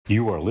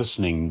You are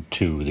listening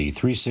to the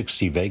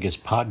 360 Vegas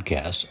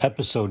podcast,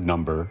 episode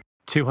number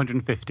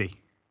 250.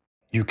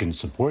 You can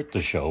support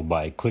the show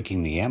by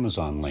clicking the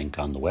Amazon link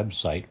on the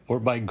website or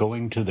by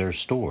going to their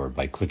store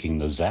by clicking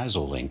the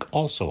Zazzle link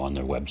also on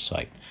their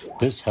website.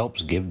 This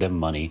helps give them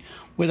money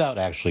without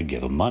actually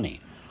giving money.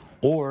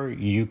 Or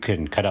you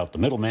can cut out the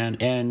middleman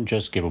and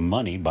just give them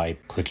money by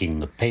clicking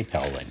the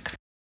PayPal link.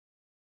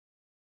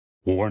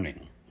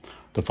 Warning: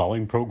 the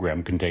following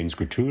program contains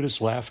gratuitous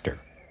laughter.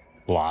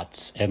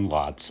 Lots and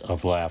lots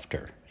of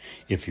laughter.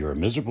 If you're a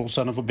miserable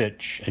son of a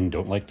bitch and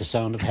don't like the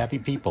sound of happy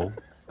people,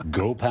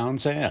 go pound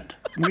sand.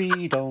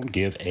 We don't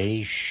give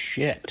a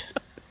shit.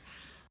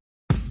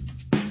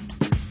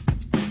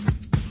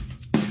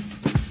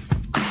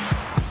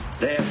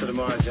 Day after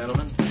tomorrow,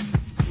 gentlemen,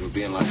 we'll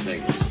be in Las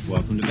Vegas.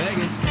 Welcome to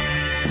Vegas.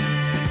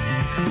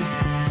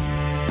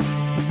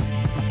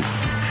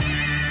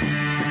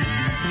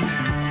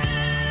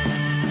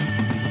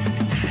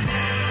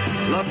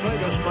 Las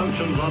Vegas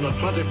functions on a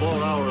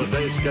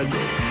 24-hour-a-day schedule.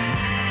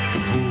 The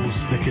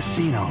pools, the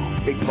casino.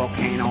 Big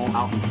volcano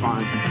out in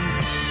front.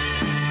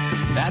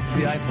 That's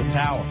the Eiffel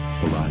Tower.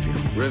 Bellagio,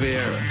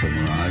 Riviera, the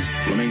Mirage,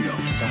 Flamingo,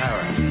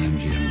 Sahara, and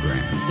the MGM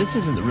Grand. This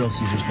isn't the real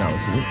Caesar's Palace,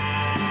 is it?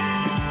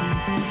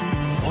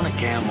 I want to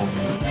gamble.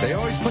 They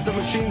always put the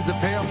machines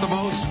that pay off the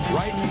most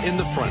right in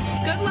the front.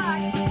 Good luck.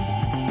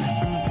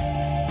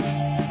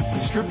 The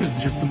Strip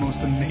is just the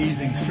most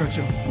amazing stretch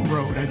of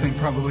road, I think,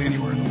 probably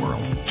anywhere in the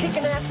world.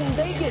 Kicking ass in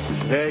Vegas.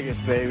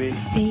 Vegas, baby.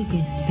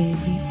 Vegas,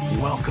 baby.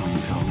 Welcome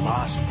to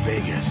Las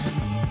Vegas.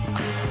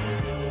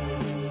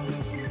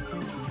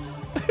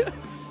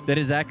 That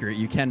is accurate.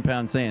 You can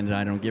pound sand, and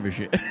I don't give a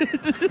shit.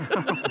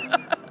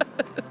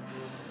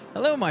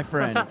 Hello, my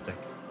friend. Fantastic.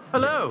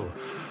 Hello.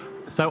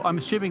 So I'm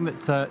assuming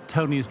that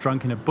Tony is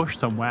drunk in a bush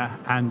somewhere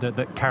and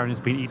that Karen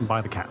has been eaten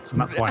by the cats, and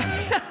that's why I'm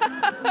here.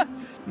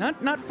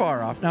 Not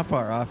far off. Not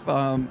far off.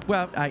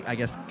 Well, I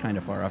guess kind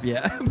of far off,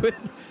 yeah. But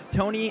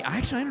Tony, I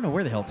don't know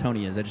where the hell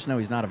Tony is. I just know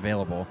he's not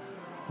available.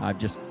 I've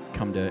just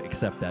come to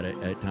accept that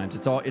at times.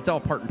 It's all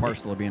part and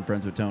parcel of being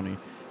friends with Tony.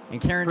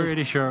 And Karen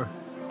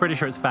Pretty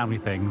sure it's family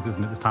things,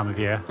 isn't it, this time of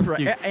year? Right.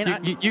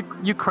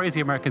 You crazy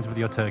Americans with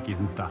your turkeys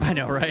and stuff. I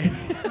know, right?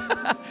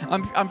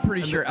 I'm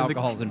pretty sure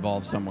alcohol's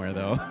involved somewhere,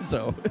 though.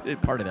 So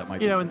part of that might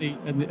be.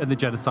 And the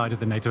genocide of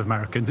the Native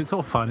Americans. It's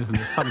all fun, isn't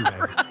it? Fun and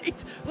games.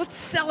 Right. Let's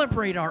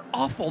celebrate our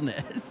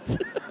awfulness.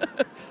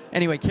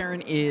 Anyway,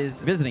 Karen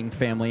is visiting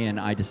family, and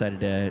I decided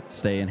to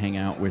stay and hang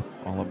out with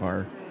all of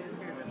our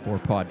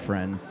 4-pod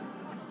friends.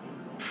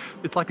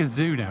 It's like a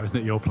zoo now, isn't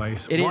it, your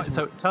place? It is.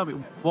 So tell me,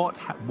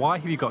 why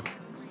have you got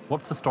cats?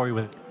 What's the story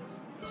with it?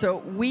 So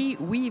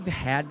we've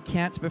had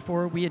cats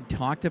before. We had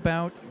talked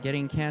about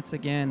getting cats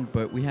again,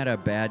 but we had a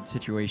bad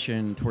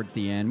situation towards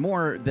the end.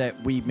 More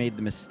that we made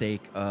the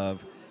mistake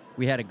of,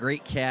 we had a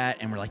great cat,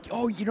 and we're like,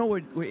 oh, you know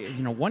what?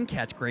 One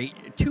cat's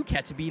great. 2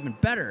 cats would be even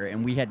better.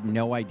 And we had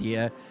no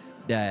idea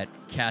that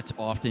cats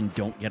often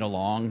don't get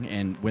along,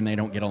 and when they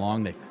don't get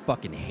along, they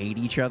fucking hate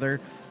each other.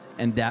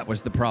 And that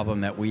was the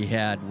problem that we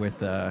had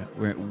with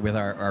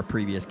our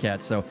previous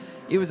cats. So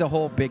it was a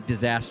whole big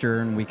disaster,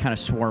 and we kind of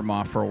swore them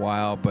off for a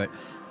while. But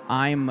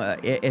I'm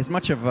as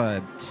much of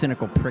a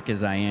cynical prick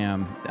as I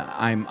am.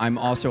 I'm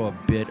also a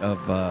bit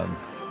of a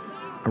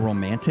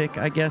romantic,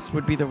 I guess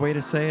would be the way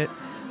to say it,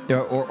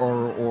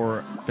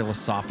 or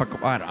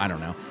philosophical. I don't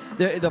know.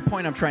 The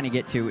point I'm trying to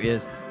get to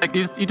is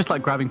You just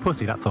like grabbing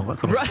pussy. That's all.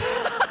 That's all. God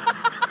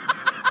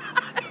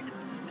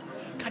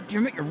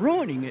damn it! You're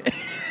ruining it.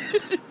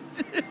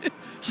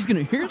 She's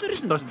going to hear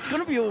this and it's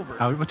going to be over.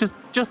 We're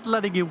just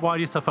letting you wind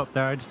yourself up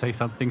there and say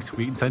something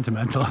sweet and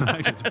sentimental, and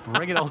I just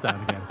bring it all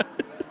down again.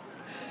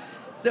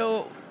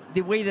 So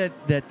the way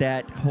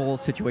that whole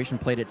situation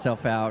played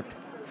itself out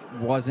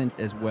wasn't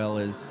as well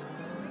as,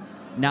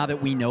 now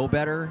that we know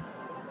better,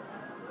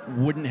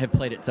 wouldn't have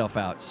played itself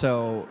out.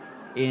 So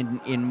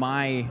in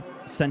my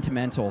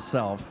sentimental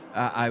self,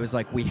 I was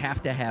like, we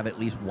have to have at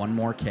least one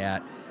more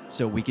cat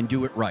so we can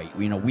do it right.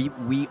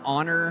 We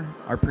honor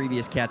our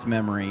previous cat's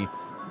memory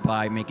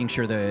by making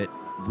sure that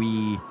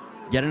we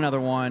get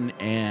another one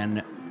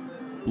and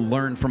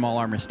learn from all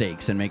our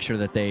mistakes and make sure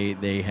that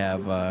they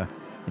have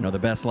the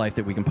best life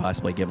that we can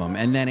possibly give them.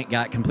 And then it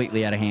got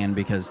completely out of hand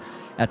because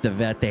at the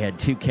vet they had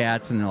 2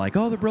 cats, and they're like,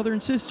 oh, they're brother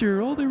and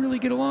sister. Oh, they really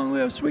get along.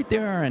 Look how sweet they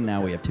are. And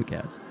now we have 2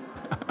 cats.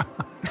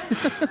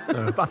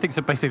 I think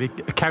so. Basically,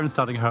 Karen's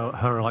starting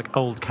her like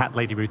old cat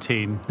lady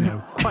routine,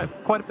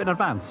 quite a bit in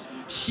advance.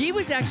 She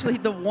was actually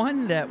the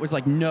one that was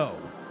like, no,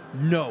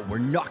 we're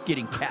not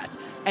getting cats.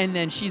 And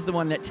then she's the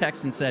one that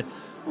texted and said,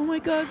 oh my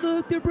God,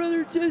 look, they're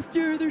brother and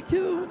sister. They're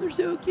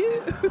so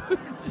cute.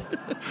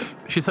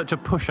 She's such a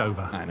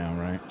pushover. I know,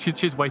 right?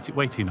 She's way too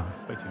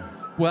nice. Way too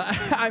nice. Well,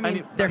 I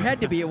mean, there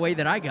had to be a way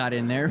that I got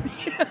in there.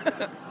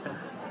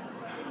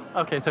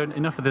 Okay, so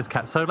enough of this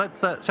cat. So let's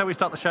shall we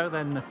start the show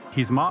then?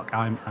 He's Mark,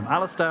 I'm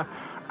Alistair,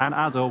 and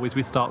as always,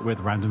 we start with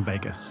Random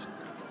Vegas.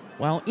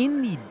 While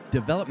in the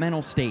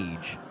developmental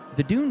stage,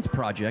 the Dunes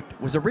project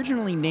was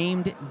originally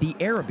named the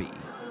Araby.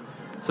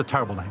 It's a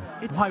terrible name.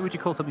 Why would you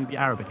call something the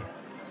Araby?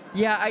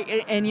 Yeah,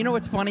 and you know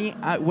what's funny?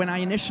 When I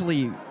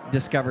initially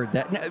discovered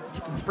that,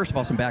 first of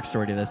all, some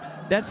backstory to this.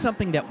 That's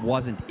something that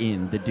wasn't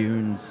in the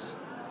Dunes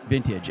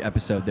Vintage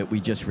episode that we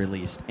just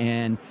released,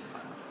 and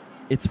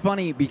it's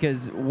funny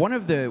because one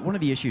of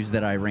the issues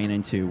that I ran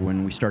into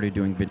when we started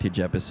doing vintage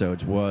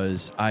episodes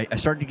was I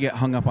started to get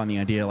hung up on the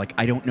idea like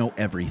I don't know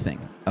everything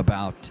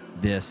about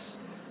this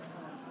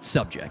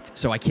subject,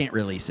 so I can't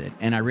release it,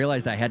 and I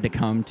realized I had to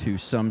come to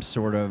some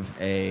sort of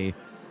a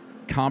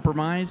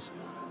compromise.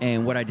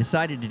 And what I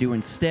decided to do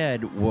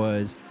instead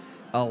was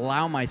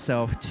allow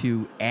myself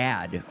to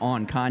add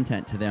on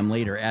content to them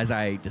later as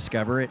I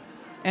discover it.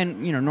 And,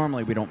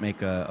 normally we don't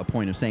make a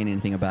point of saying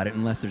anything about it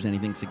unless there's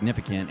anything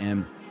significant.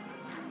 And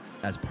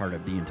as part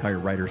of the entire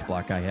writer's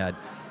block I had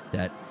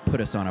that put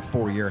us on a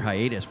 4-year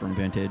hiatus from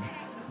Vintage,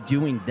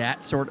 doing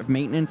that sort of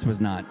maintenance was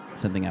not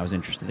something I was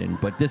interested in.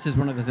 But this is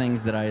one of the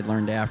things that I had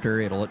learned after.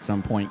 It'll at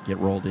some point get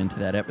rolled into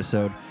that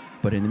episode.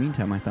 But in the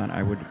meantime, I thought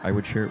I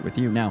would share it with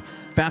you. Now,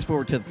 fast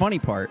forward to the funny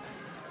part.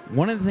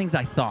 One of the things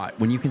I thought,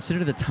 when you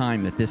consider the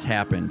time that this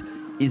happened,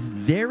 is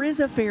there is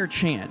a fair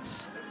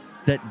chance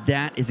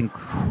that is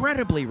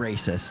incredibly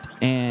racist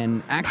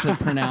and actually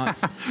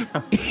pronounced...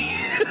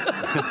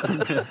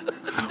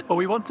 Well,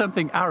 we want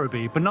something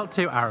Araby, but not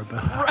too Arab.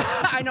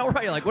 I know,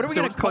 right? Like, what are we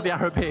going to call the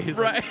Araby?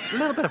 Right. A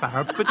little bit of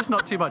Arab, but just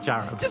not too much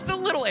Arab. Just a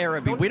little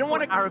Araby. We don't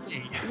want to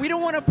Araby. We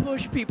don't want to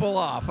push people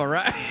off, all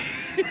right?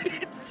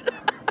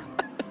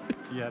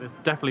 Yeah, there's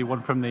definitely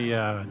one from the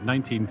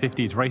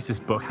 1950s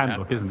racist book,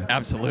 handbook, isn't it?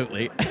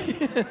 Absolutely.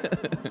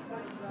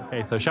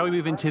 Okay, so shall we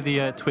move into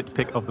the twit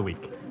pick of the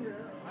week?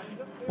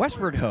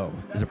 Westward Ho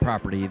is a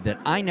property that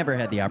I never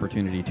had the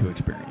opportunity to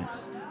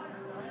experience.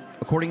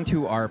 According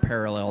to our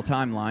parallel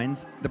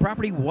timelines, the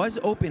property was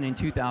open in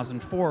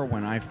 2004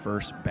 when I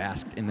first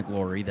basked in the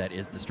glory that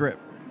is the Strip.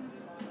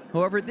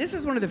 However, this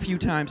is one of the few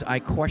times I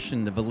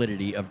questioned the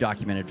validity of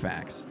documented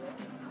facts.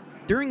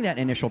 During that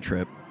initial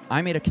trip,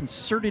 I made a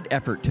concerted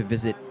effort to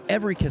visit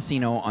every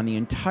casino on the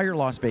entire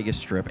Las Vegas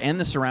Strip and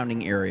the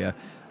surrounding area,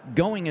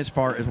 going as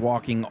far as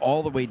walking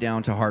all the way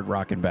down to Hard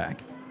Rock and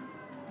back.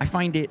 I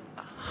find it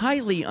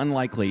highly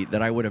unlikely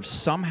that I would have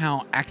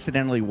somehow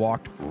accidentally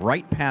walked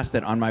right past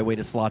it on my way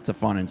to Slots of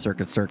Fun and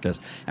Circus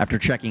Circus after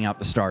checking out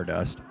the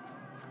Stardust.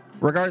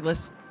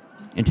 Regardless,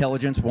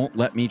 intelligence won't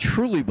let me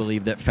truly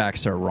believe that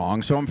facts are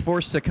wrong, so I'm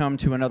forced to come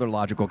to another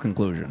logical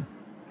conclusion.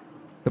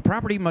 The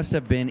property must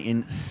have been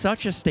in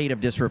such a state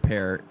of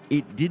disrepair,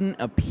 it didn't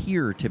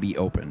appear to be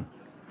open.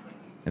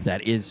 If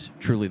that is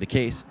truly the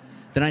case,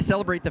 then I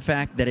celebrate the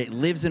fact that it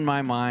lives in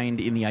my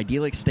mind in the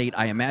idyllic state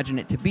I imagine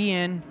it to be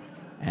in,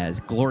 as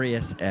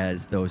glorious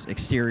as those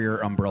exterior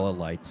umbrella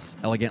lights,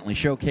 elegantly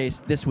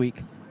showcased this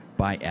week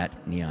by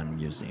At Neon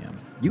Museum.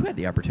 You had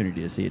the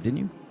opportunity to see it, didn't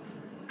you?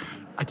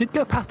 I did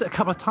go past it a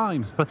couple of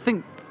times, but I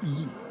think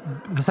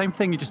the same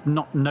thing, you're just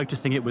not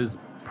noticing it was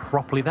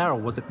properly there, or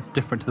was it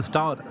different to the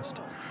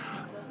Stardust?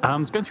 I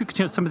was going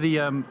through some of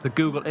the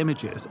Google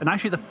images, and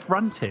actually the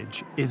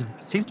frontage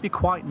seems to be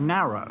quite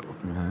narrow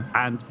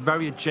and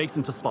very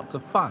adjacent to Slots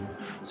of Fun.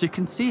 So you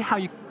can see how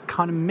you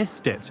kind of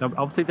missed it.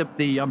 Obviously,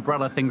 the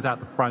umbrella things out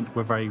the front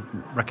were very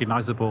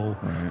recognizable.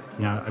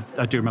 Right.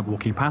 I do remember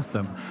walking past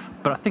them.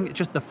 But I think it's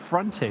just the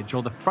frontage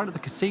or the front of the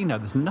casino,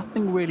 there's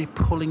nothing really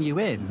pulling you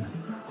in.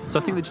 So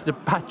I think they just did a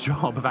bad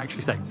job of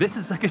actually saying, this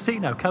is a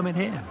casino, come in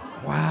here.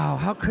 Wow,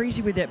 how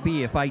crazy would that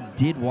be if I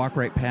did walk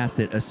right past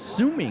it,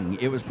 assuming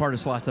it was part of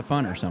Slots of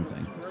Fun or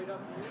something?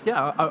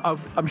 Yeah,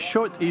 I'm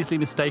sure it's easily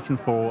mistaken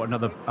for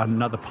another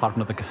part of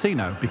another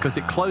casino, because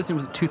it closed in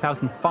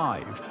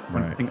 2005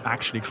 when the thing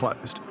actually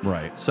closed.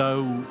 Right.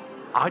 So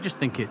I just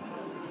think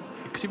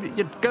because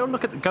you go and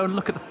look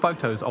at the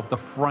photos of the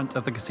front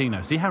of the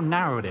casino, see how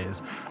narrow it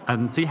is,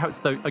 and see how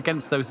it's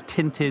against those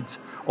tinted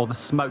or the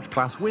smoked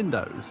glass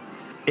windows.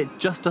 It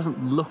just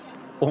doesn't look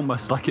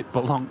almost like it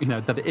belongs,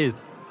 that it is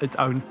its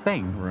own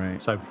thing.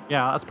 Right. So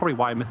yeah, that's probably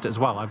why I missed it as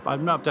well. I've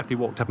definitely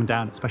walked up and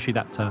down, especially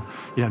that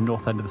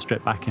north end of the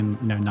Strip back in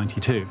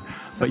 '92.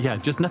 But yeah,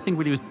 just nothing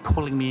really was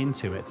pulling me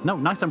into it. No,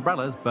 nice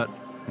umbrellas, but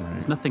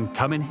there's nothing.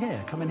 Come in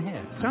here.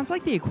 Sounds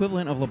like the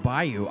equivalent of La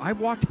Bayou. I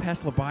walked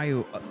past La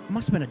Bayou,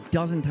 must have been a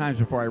dozen times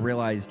before I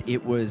realized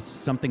it was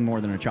something more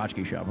than a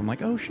tchotchke shop. I'm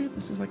like, oh shit,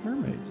 this is like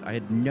mermaids. I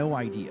had no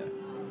idea.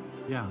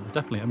 Yeah,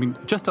 definitely. I mean,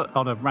 just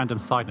on a random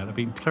side note, I've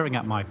been clearing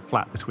out my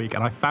flat this week,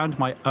 and I found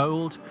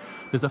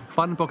there's a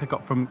fun book I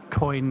got from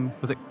Coin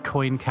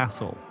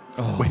Castle.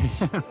 Oh.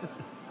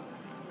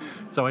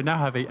 So I now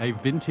have a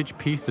vintage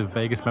piece of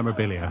Vegas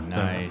memorabilia.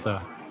 Nice. So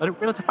I didn't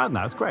realize I found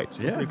that. It's great.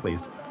 Yeah. I'm really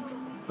pleased.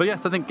 But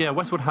yes, I think,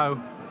 Westward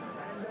Ho,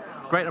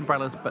 great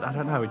umbrellas, but I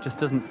don't know, it just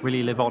doesn't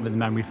really live on in the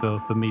memory for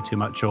me too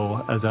much,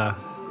 or as a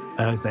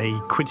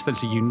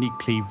quintessentially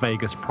uniquely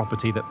Vegas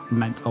property that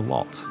meant a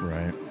lot.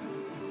 Right.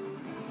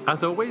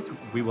 As always,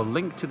 we will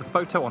link to the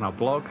photo on our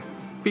blog,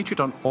 featured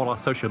on all our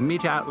social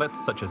media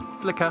outlets such as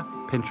Flickr,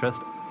 Pinterest,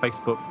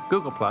 Facebook,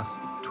 Google+,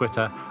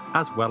 Twitter,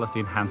 as well as the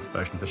enhanced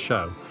version of the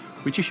show,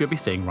 which you should be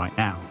seeing right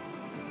now.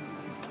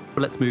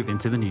 But let's move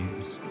into the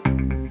news.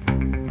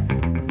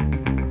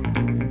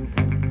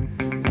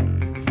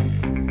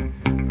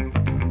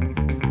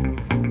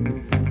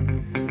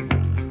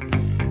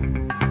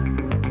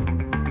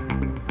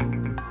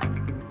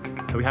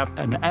 So we have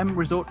an M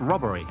Resort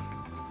robbery.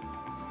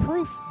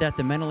 Proof that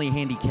the mentally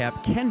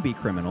handicapped can be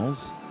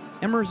criminals.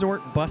 M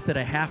Resort busted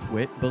a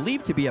half-wit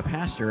believed to be a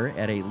pastor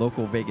at a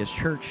local Vegas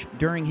church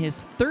during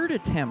his third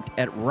attempt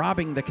at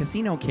robbing the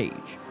casino cage.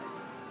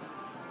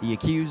 The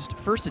accused's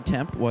first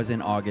attempt was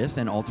in August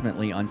and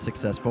ultimately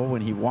unsuccessful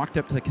when he walked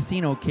up to the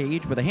casino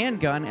cage with a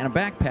handgun and a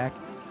backpack,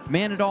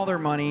 demanded all their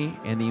money,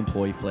 and the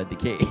employee fled the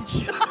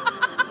cage.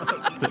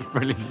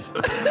 Brilliant.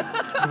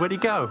 Where'd he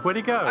go? Where'd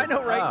he go? I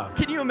know, right? Ah,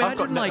 Can you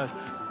imagine,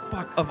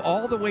 fuck, of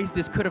all the ways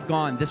this could have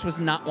gone, this was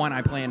not one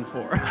I planned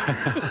for.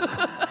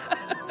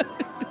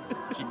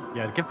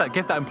 Yeah, give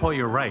that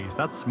employee a raise.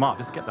 That's smart.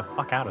 Just get the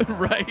fuck out of it.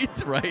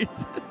 Right.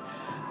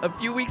 A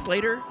few weeks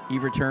later, he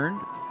returned,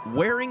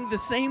 wearing the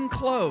same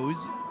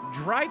clothes,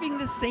 driving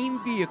the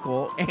same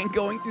vehicle, and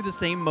going through the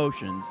same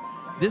motions.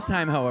 This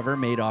time, however,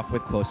 made off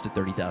with close to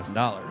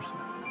 $30,000.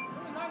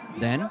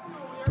 Then,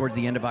 towards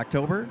the end of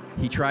October,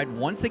 he tried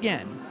once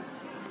again.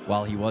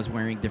 While he was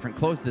wearing different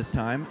clothes this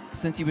time,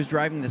 since he was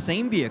driving the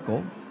same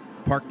vehicle,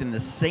 parked in the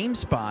same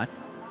spot,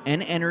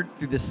 and entered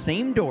through the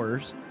same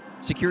doors,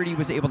 security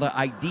was able to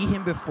ID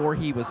him before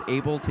he was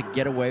able to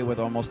get away with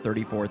almost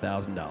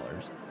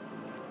 $34,000.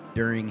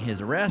 During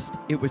his arrest,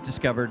 it was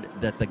discovered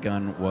that the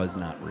gun was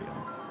not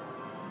real.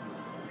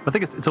 I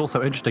think it's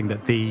also interesting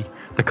that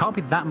there can't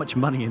be that much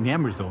money in the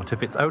M Resort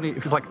if it's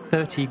like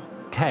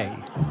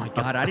 30K. Oh my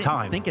God, I didn't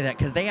time. think of that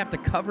because they have to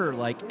cover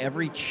like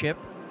every chip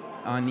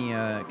on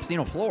the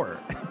casino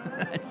floor.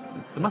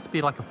 There must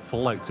be like a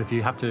float, so if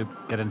you have to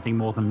get anything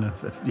more than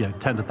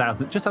tens of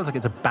thousands, it just sounds like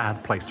it's a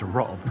bad place to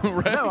rob.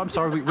 Right. No, I'm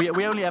sorry,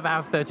 we only ever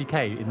have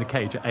 30K in the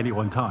cage at any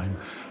one time,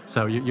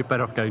 so you're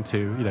better off going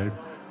to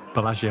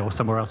Bellagio or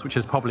somewhere else, which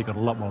has probably got a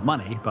lot more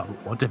money, but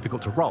more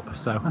difficult to rob.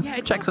 So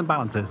checks and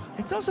balances.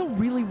 It's also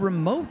really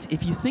remote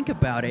if you think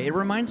about it. It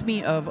reminds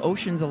me of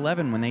Ocean's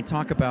 11 when they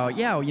talk about,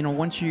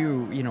 once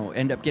you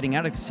end up getting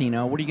out of the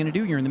casino, what are you going to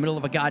do? You're in the middle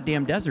of a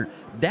goddamn desert.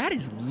 That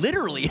is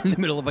literally in the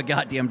middle of a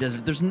goddamn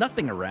desert. There's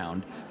nothing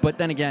around. But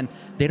then again,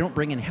 they don't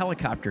bring in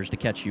helicopters to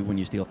catch you when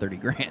you steal 30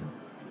 grand.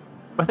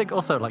 I think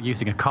also like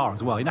using a car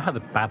as well. You know how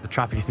bad the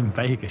traffic is in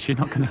Vegas. You're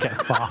not going to get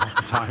far half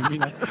the time.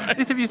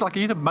 Just if you use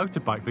a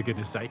motorbike for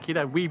goodness sake,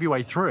 weave your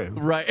way through.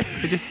 Right.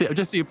 You just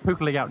see you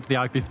pootling out to the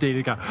I-15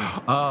 and go,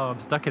 oh, I'm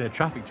stuck in a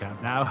traffic jam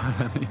now.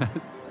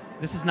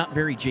 This is not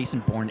very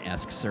Jason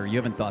Bourne-esque, sir. You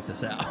haven't thought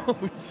this out.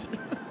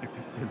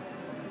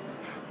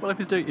 Well, if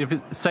it's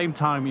the same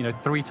time,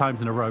 3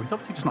 times in a row, he's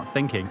obviously just not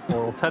thinking.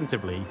 Or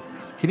alternatively,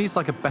 he needs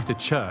like a better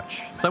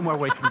church, somewhere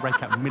where he can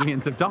rake out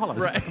millions of dollars.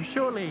 Right.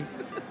 Surely,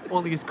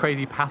 all these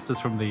crazy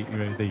pastors from the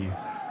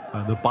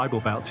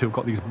Bible Belt who have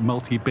got these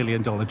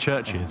multi-billion-dollar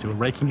churches who are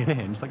raking it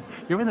in. It's like,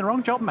 you're in the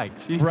wrong job,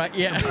 mate. Right?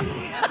 Yeah.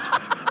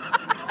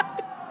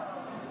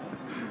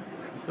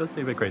 Does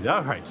seem a bit crazy.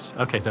 All right.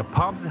 Okay, so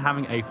Palms is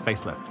having a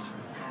facelift.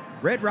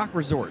 Red Rock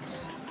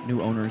Resorts,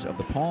 new owners of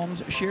the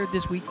Palms, shared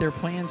this week their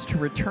plans to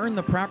return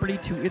the property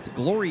to its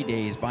glory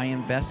days by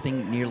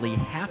investing nearly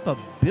 $500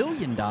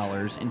 million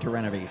into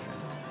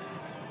renovations.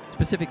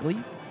 Specifically,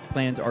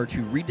 plans are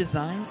to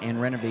redesign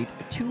and renovate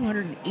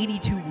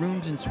 282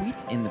 rooms and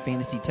suites in the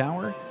Fantasy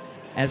Tower,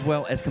 as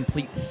well as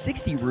complete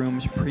 60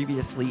 rooms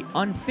previously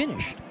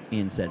unfinished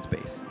in said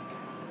space.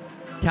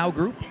 Tao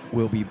Group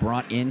will be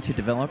brought in to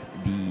develop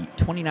the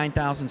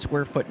 29,000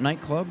 square foot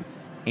nightclub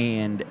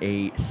and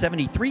a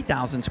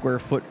 73,000 square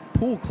foot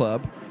pool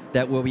club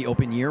that will be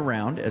open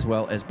year-round, as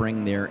well as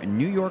bring their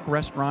New York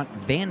restaurant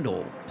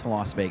Vandal to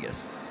Las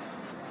Vegas.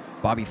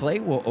 Bobby Flay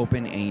will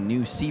open a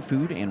new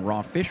seafood and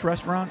raw fish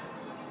restaurant.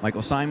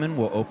 Michael Simon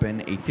will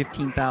open a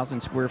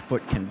 15,000 square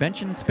foot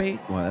convention space.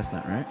 Well, that's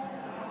not right.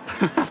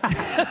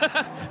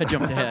 I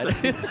jumped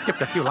ahead.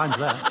 Skipped a few lines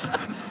there.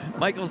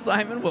 Michael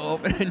Simon will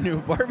open a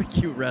new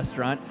barbecue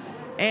restaurant,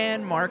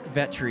 and Mark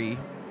Vetri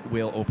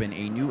will open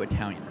a new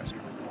Italian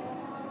restaurant.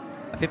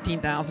 A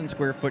 15,000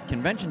 square foot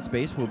convention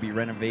space will be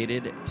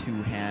renovated to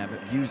have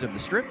views of the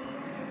Strip.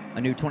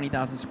 A new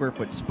 20,000 square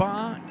foot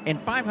spa and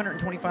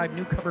 525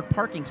 new covered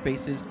parking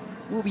spaces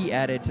will be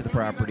added to the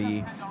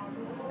property,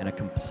 and a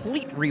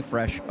complete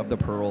refresh of the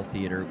Pearl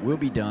Theater will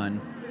be done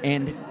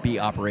and be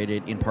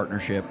operated in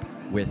partnership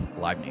with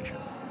Live Nation.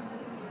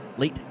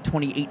 Late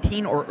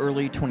 2018 or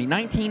early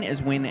 2019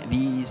 is when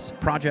these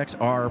projects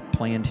are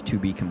planned to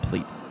be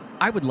complete.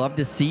 I would love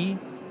to see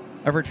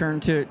a return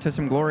to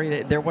some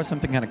glory. There was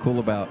something kind of cool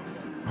about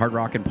Hard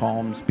Rock and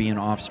Palms being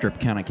off-strip,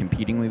 kind of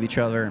competing with each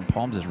other, and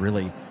Palms is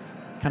really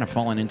kind of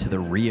fallen into the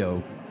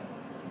Rio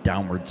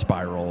downward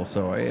spiral,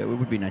 so it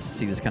would be nice to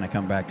see this kind of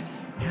come back.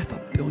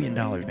 $500 million,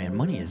 man.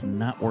 Money is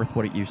not worth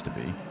what it used to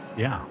be.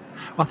 Yeah.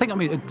 Well,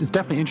 it's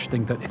definitely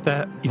interesting that if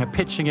they're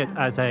pitching it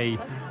as a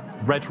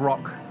Red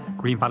Rock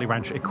Green Valley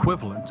Ranch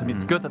equivalent.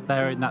 It's good that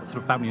they're in that sort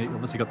of family. You've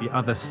obviously got the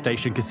other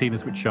station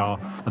casinos,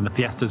 and the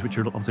Fiestas, which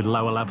are obviously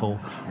lower level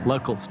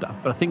local stuff.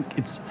 But I think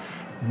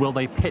will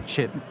they pitch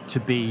it to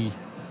be,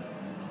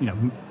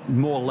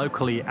 more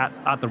locally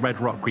at the Red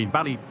Rock Green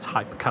Valley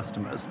type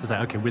customers to say,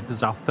 okay, this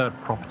is our third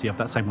property of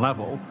that same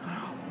level,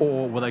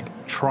 or will they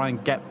try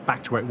and get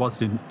back to where it was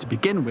to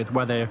begin with,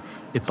 where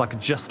it's like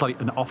just like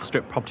an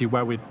off-strip property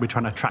where we're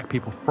trying to attract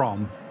people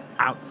from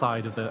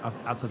outside of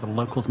the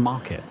locals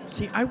market?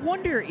 See, I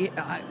wonder.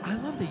 I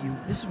love that you.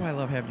 This is why I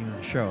love having you on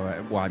the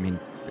show. Well, I mean,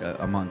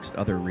 amongst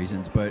other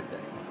reasons, but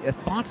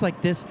thoughts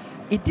like this,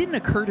 it didn't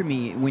occur to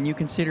me when you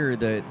consider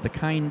the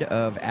kind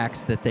of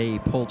acts that they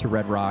pull to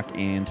Red Rock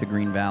and to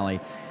Green Valley,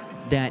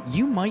 that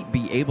you might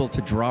be able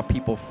to draw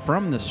people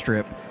from the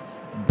Strip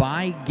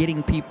by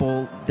getting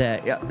people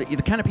that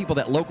the kind of people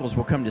that locals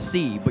will come to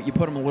see, but you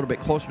put them a little bit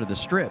closer to the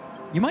Strip.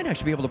 You might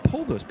actually be able to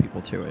pull those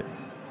people to it.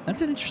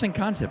 That's an interesting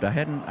concept. I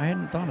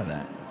hadn't thought of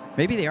that.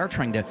 Maybe they are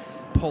trying to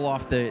pull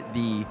off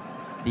the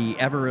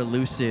ever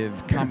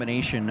elusive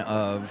combination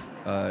of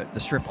the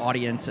Strip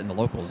audience and the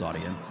locals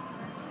audience.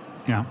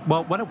 Yeah.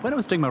 Well, when I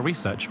was doing my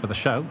research for the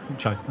show,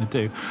 which I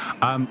do,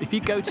 if you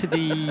go to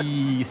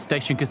the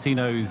Station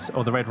Casinos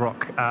or the Red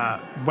Rock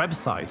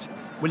website,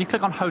 when you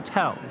click on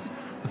hotels,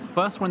 the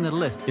first one in the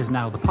list is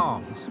now the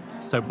Palms.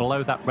 So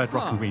below that, Red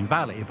Rock and Green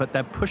Valley. But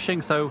they're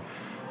pushing. So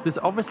there's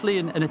obviously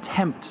an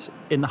attempt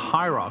in the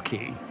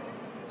hierarchy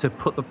to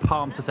put the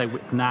Palms to say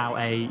it's now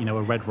a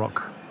Red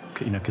Rock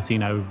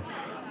casino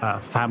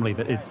family,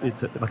 that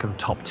it's like a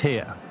top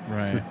tier.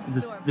 Right.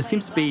 So there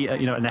seems to be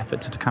an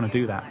effort to kind of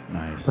do that.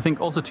 Nice. I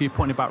think also to your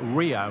point about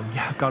Rio,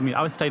 yeah, God, I mean,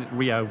 I was stayed at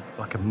Rio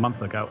like a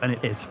month ago, and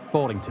it is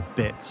falling to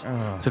bits.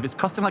 Oh. So if it's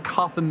costing like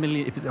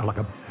 $500,000, if it's like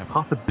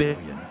 $500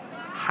 million,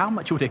 how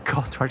much would it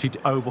cost to actually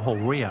overhaul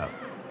Rio?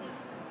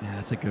 Yeah,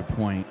 that's a good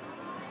point.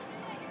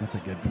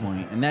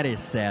 And that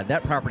is sad.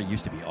 That property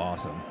used to be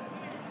awesome.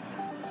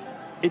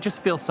 It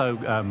just feels so,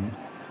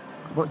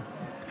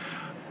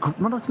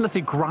 not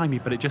necessarily grimy,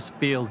 but it just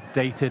feels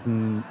dated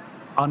and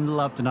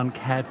unloved and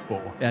uncared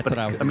for. That's what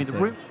I was going to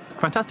say.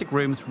 Fantastic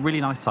rooms,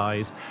 really nice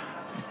size,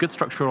 good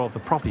structure of the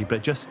property, but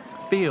it just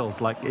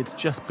feels like it's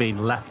just been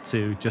left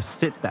to just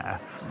sit there.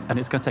 And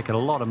it's going to take a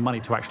lot of money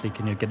to actually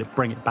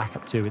bring it back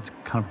up to its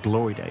kind of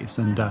glory days.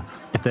 And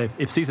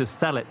if Caesars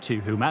sell it to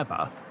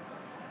whomever,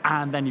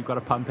 and then you've got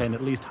to pump in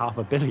at least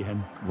 $500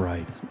 million,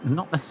 right? It's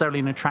not necessarily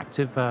an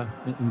attractive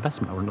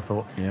investment, I wouldn't have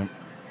thought. Yeah.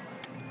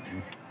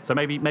 So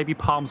maybe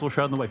Palms will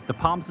show them the way. If the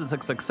Palms is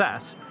a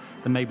success,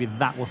 then maybe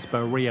that will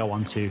spur Rio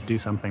on to do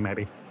something,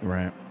 maybe.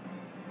 Right.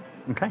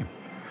 Okay.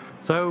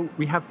 So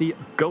we have the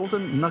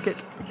Golden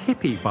Nugget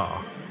Hippie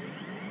Bar.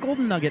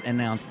 Golden Nugget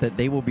announced that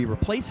they will be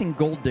replacing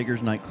Gold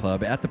Diggers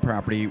nightclub at the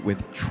property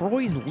with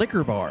Troy's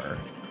Liquor Bar,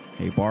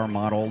 a bar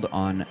modeled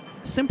on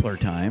simpler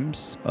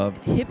times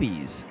of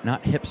hippies,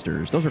 not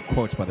hipsters. Those are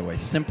quotes, by the way.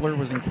 Simpler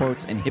was in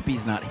quotes, and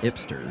hippies, not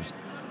hipsters.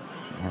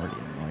 I'm already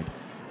annoyed.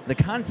 The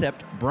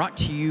concept brought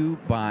to you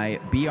by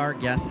Be Our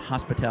Guest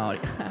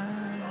Hospitality.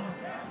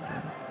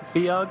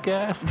 Be Our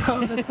Guest.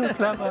 Oh, that's so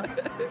clever.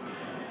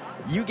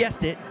 You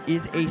guessed it,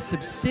 is a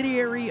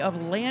subsidiary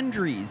of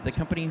Landry's, the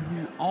company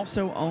who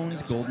also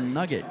owns Golden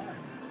Nugget,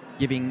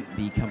 giving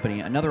the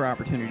company another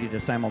opportunity to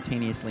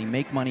simultaneously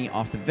make money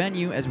off the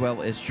venue as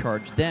well as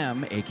charge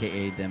them,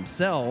 a.k.a.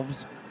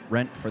 themselves,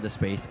 rent for the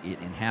space it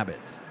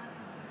inhabits.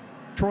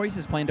 Troy's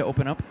is planned to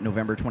open up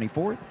November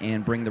 24th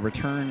and bring the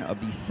return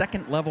of the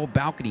second-level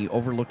balcony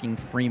overlooking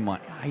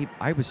Fremont.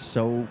 I was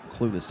so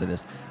clueless to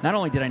this. Not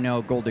only did I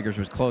know Gold Diggers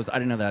was closed, I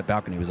didn't know that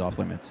balcony was off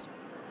limits.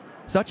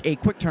 Such a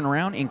quick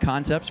turnaround in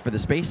concepts for the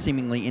space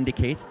seemingly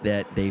indicates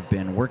that they've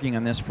been working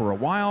on this for a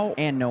while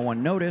and no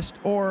one noticed,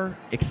 or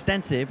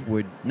extensive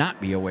would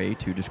not be a way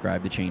to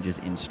describe the changes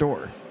in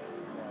store.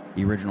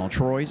 The original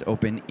Troy's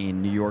opened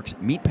in New York's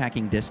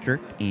Meatpacking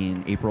District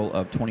in April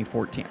of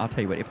 2014. I'll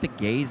tell you what, if the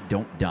gays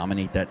don't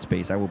dominate that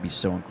space, I will be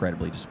so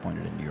incredibly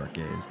disappointed in New York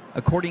gays.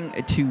 According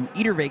to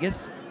Eater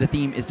Vegas, the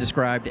theme is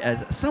described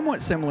as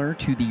somewhat similar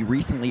to the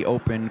recently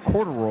opened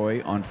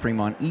Corduroy on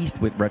Fremont East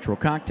with retro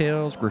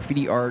cocktails,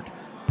 graffiti art,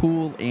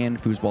 pool,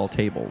 and foosball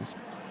tables.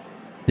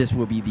 This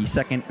will be the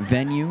second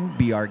venue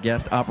Be Our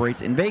Guest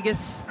operates in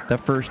Vegas, the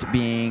first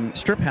being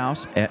Strip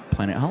House at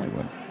Planet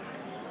Hollywood.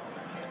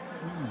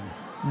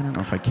 I don't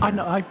know if I can.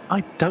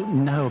 I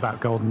don't know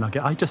about Golden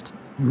Nugget. I just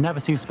never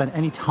seem to spend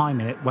any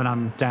time in it when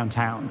I'm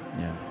downtown.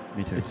 Yeah,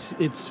 me too.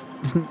 It's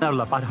no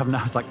love. I have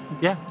no. It's like,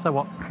 yeah, so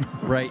what?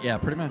 Right, yeah,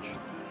 pretty much.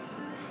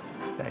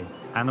 Okay.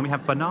 And then we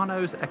have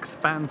Bonanno's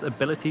expands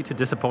ability to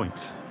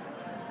disappoint.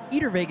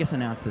 Eater Vegas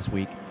announced this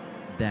week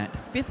that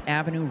Fifth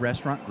Avenue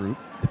Restaurant Group,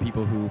 the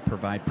people who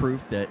provide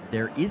proof that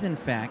there is in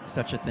fact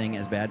such a thing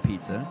as bad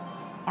pizza,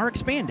 are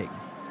expanding.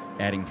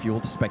 Adding fuel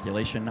to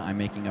speculation I'm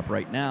making up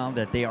right now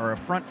that they are a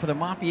front for the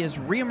Mafia's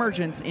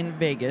reemergence in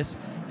Vegas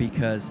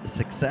because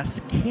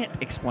success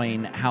can't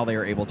explain how they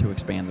are able to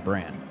expand the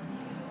brand.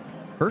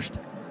 First,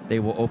 they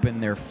will open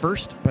their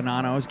first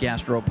Bonanno's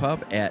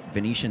Gastropub at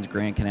Venetian's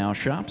Grand Canal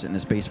Shops in the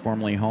space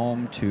formerly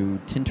home to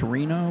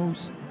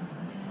Tintorino?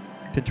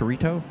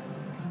 Tintoretto.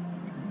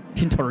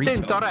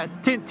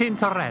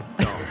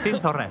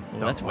 Well,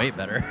 that's way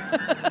better.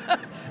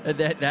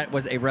 That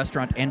was a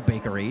restaurant and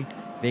bakery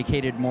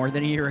vacated more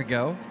than a year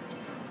ago.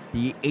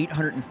 The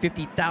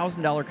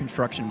 $850,000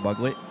 construction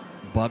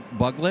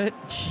buglet?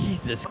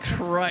 Jesus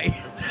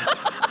Christ.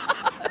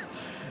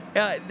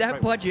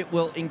 That budget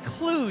will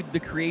include the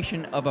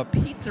creation of a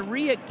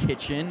pizzeria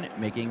kitchen,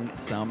 making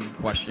some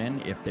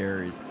question if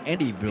there is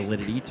any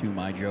validity to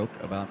my joke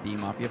about the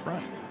Mafia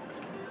front.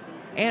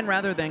 And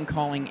rather than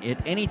calling it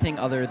anything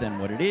other than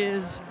what it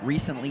is,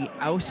 recently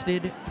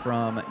ousted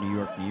from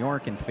New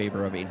York in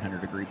favor of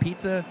 800 Degree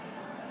Pizza,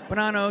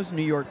 Bonanno's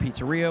New York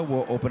Pizzeria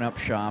will open up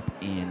shop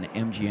in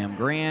MGM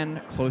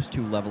Grand, close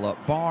to Level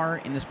Up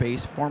Bar, in the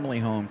space formerly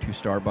home to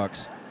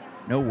Starbucks.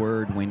 No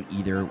word when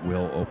either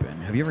will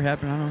open. Have you ever had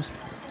Bonanno's?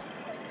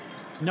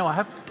 No,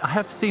 I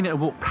have seen it and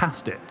walked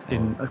past it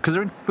because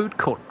they're in food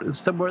court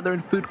somewhere. They're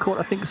in food court,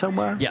 I think,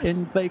 somewhere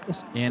in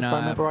Vegas. In, if I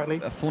remember rightly.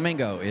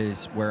 Flamingo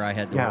is where I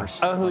had the worst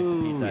slice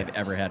of pizza I've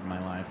ever had in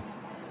my life.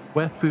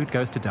 Where food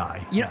goes to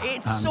die. You know,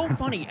 it's so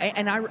funny,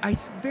 and I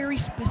very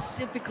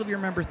specifically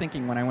remember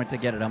thinking when I went to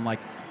get it, I'm like,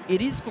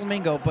 it is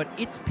Flamingo, but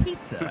it's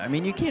pizza. I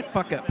mean, you can't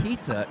fuck up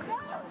pizza.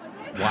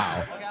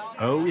 Wow.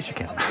 Oh, yes, you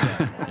can.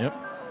 Yep.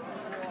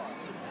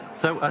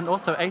 So, and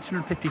also,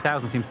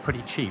 850,000 seems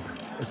pretty cheap.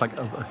 It's like,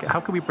 how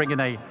can we bring in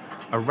a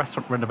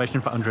restaurant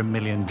renovation for under $1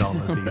 million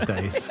these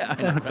days?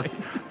 I know, right?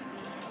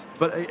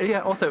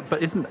 But also,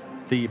 isn't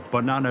the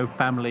Bonanno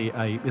family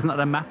isn't that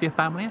a mafia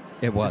family?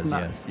 It was,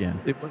 yes, yeah.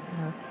 It was.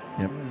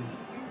 Yep.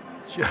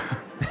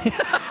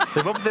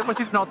 They've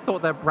obviously not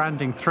thought their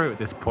branding through at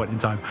this point in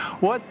time.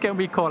 What can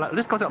we call it?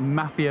 Let's call it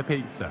Mafia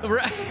Pizza.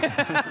 Right.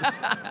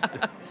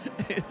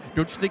 Don't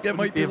you think that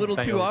might be a little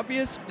too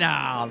obvious?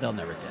 No, they'll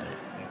never get it.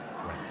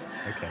 Right.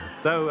 Okay.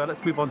 So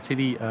let's move on to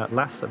the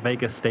Las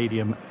Vegas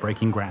Stadium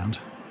breaking ground.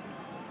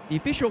 The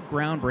official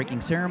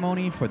groundbreaking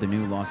ceremony for the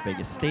new Las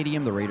Vegas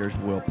Stadium the Raiders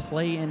will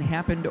play in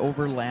happened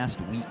over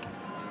last week.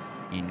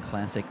 In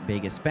classic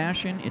Vegas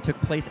fashion, it took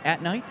place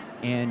at night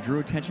and drew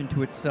attention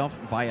to itself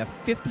via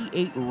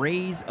 58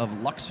 rays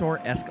of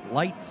Luxor-esque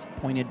lights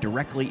pointed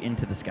directly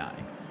into the sky.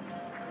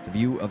 The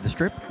view of the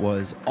Strip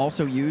was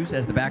also used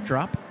as the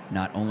backdrop,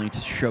 not only to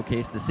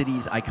showcase the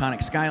city's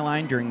iconic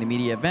skyline during the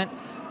media event,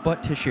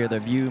 but to share the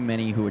view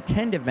many who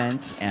attend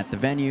events at the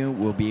venue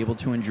will be able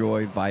to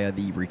enjoy via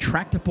the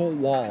retractable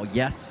wall,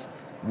 yes,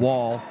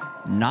 wall,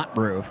 not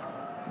roof,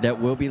 that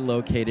will be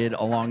located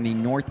along the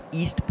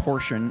northeast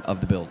portion of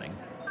the building.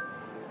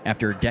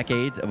 After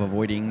decades of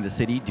avoiding the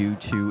city due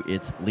to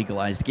its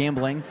legalized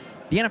gambling,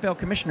 the NFL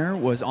commissioner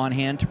was on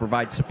hand to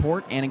provide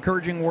support and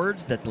encouraging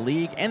words that the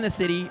league and the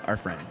city are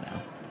friends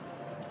now.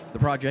 The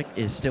project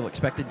is still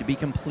expected to be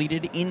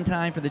completed in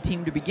time for the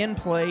team to begin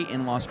play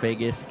in Las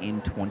Vegas in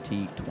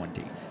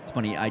 2020. It's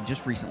funny, I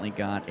just recently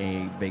got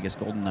a Vegas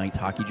Golden Knights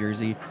hockey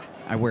jersey.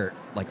 I wear it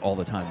like all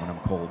the time when I'm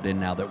cold,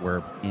 and now that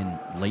we're in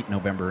late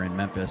November in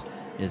Memphis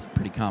is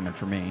pretty common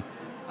for me.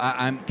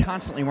 I'm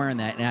constantly wearing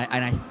that,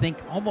 and I think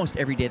almost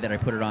every day that I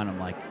put it on, I'm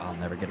like, I'll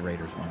never get a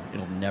Raiders one.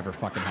 It'll never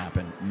fucking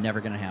happen.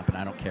 Never going to happen.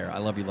 I don't care. I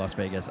love you, Las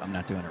Vegas. I'm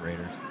not doing it,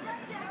 Raiders.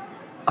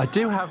 I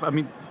do have,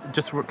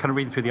 just kind of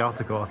reading through the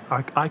article,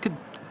 I could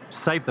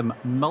save them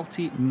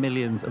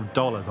multi-millions of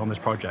dollars on this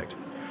project.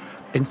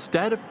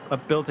 Instead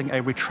of building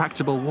a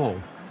retractable wall,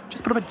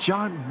 just put up a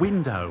giant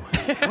window.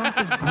 Glass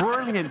is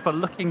brilliant for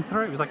looking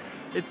through.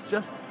 It's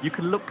just, you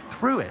can look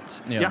through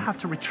it. Yeah. You don't have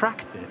to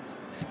retract it.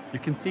 You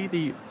can see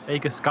the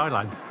Vegas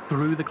skyline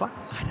through the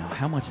glass. I know.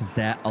 How much does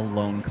that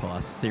alone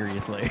cost?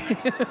 Seriously.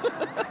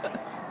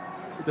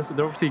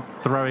 They're obviously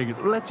throwing,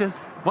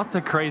 what's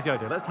a crazy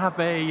idea? Let's have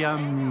a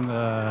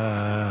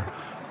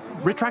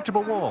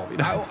retractable wall. You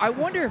know? I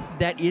wonder if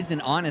that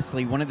isn't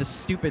honestly one of the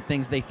stupid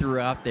things they threw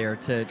out there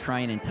to try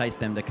and entice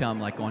them to come,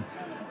 like going,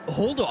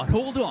 hold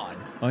on.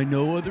 I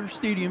know other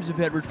stadiums have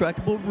had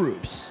retractable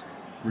roofs.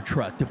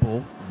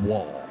 Retractable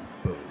wall.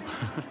 Boom.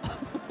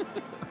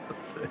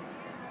 That's it.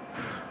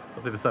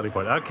 Something the selling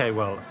point. Okay,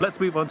 well, let's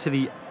move on to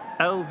the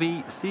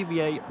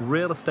LVCVA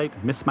Real Estate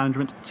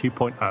Mismanagement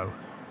 2.0.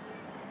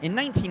 In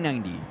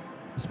 1990,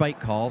 despite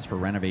calls for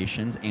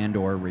renovations and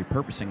or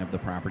repurposing of the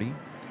property,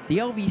 the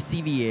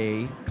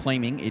LVCVA,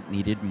 claiming it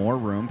needed more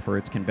room for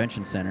its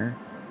convention center,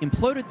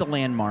 imploded the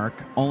landmark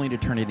only to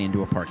turn it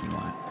into a parking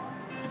lot.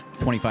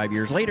 25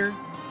 years later,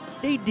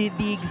 they did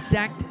the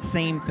exact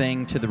same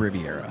thing to the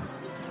Riviera.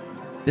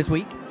 This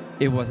week,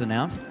 it was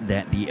announced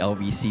that the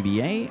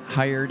LVCVA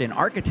hired an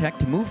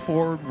architect to move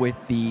forward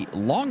with the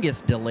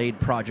longest delayed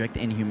project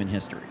in human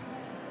history.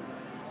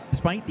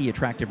 Despite the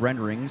attractive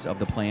renderings of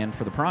the plan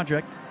for the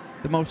project,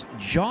 the most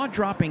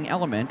jaw-dropping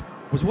element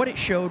was what it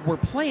showed were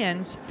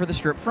plans for the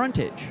Strip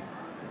frontage.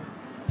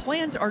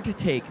 Plans are to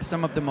take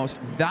some of the most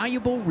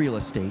valuable real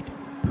estate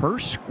per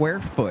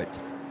square foot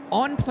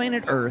on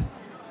planet Earth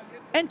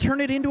and turn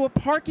it into a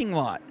parking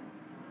lot.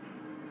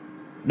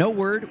 No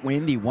word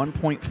when the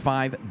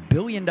 $1.5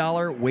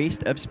 billion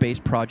waste of space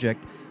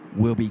project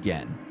will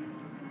begin.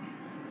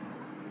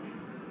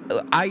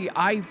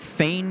 I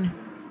feign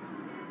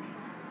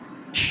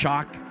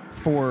shock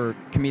for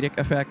comedic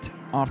effect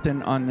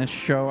often on this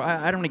show.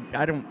 I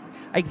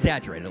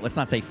exaggerate it. Let's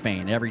not say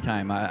feign. Every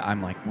time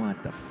I'm like,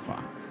 what the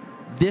fuck?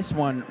 This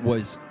one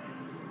was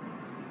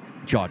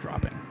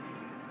jaw-dropping.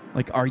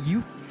 Like, are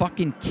you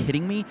fucking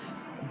kidding me?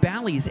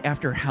 Bally's,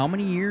 after how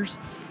many years,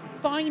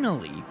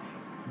 finally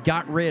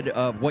got rid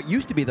of what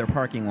used to be their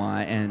parking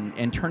lot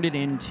and turned it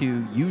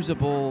into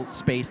usable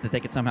space that they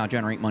could somehow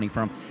generate money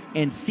from.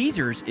 And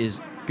Caesars is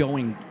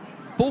going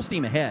full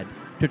steam ahead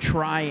to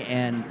try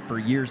and, for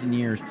years and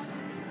years,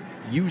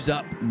 use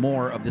up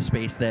more of the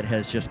space that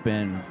has just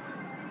been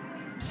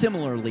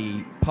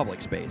similarly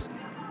public space.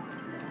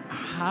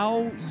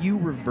 How you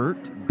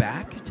revert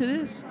back to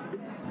this?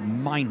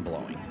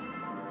 Mind-blowing.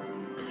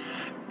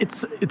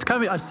 It's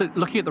kind of, I said,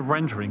 looking at the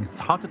renderings, it's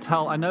hard to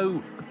tell. I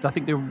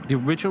think the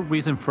original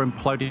reason for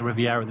imploding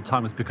Riviera at the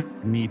time was because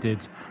it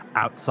needed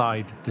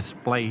outside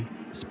display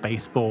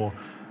space for,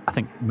 I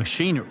think,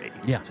 machinery.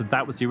 Yeah. So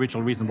that was the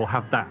original reason. We'll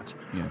have that.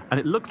 Yeah. And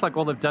it looks like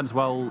all they've done as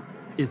well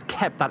is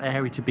kept that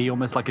area to be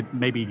almost like a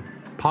maybe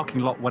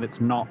parking lot when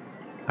it's not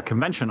a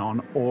convention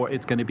on, or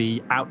it's going to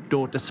be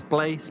outdoor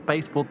display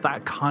space for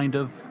that kind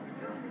of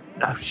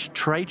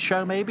trade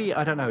show maybe.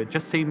 I don't know. It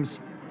just seems...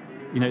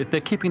 if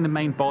they're keeping the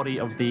main body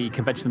of the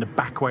convention center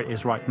back where it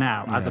is right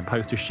now, as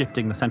opposed to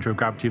shifting the center of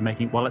gravity,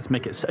 let's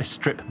make it a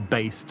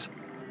strip-based,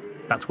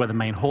 that's where the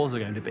main halls are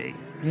going to be.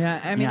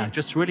 Yeah, I mean...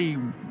 just really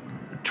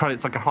try.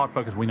 It's like a hard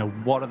focus.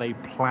 What are they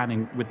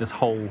planning with this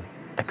whole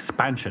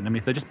expansion? I mean,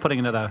 if they're just putting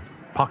another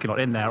parking lot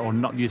in there or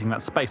not using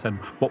that space, then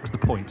what was the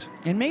point?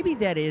 And maybe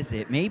that is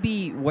it.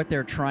 Maybe what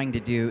they're trying to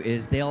do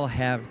is they'll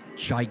have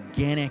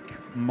gigantic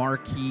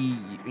marquee,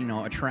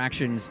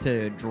 attractions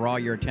to draw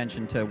your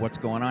attention to what's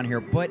going on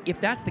here. But if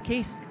that's the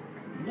case,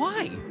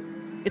 why?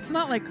 It's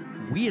not like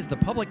we as the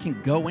public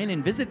can go in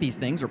and visit these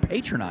things or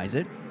patronize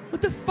it.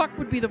 What the fuck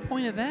would be the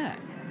point of that?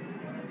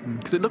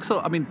 Because it looks,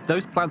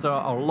 those plans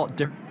are a lot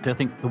different. I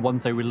think the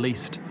ones they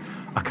released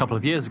a couple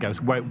of years ago,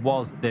 where it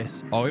was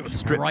this. Oh, it was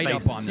strip right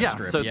based. up on the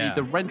strip. So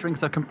the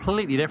renderings are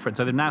completely different.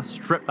 So they've now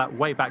stripped that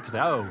way back to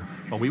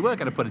say, we were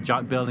going to put a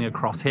giant building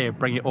across here,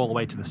 bring it all the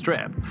way to the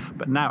strip,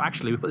 but now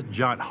actually we put this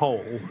giant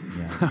hole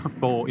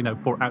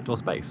for outdoor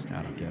space.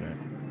 I don't get it.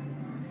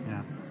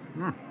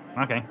 Yeah.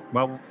 Okay.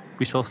 Well,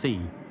 we shall see.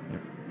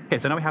 Yep. Okay.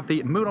 So now we have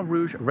the Moulin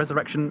Rouge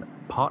Resurrection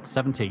Part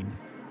 17.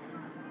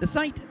 The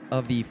site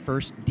of the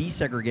first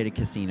desegregated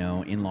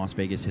casino in Las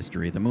Vegas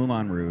history, the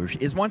Moulin Rouge,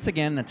 is once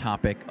again the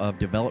topic of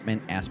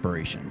development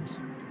aspirations.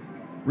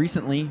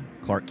 Recently,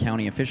 Clark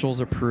County officials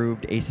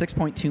approved a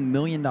 $6.2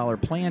 million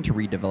plan to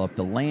redevelop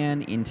the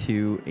land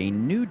into a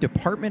new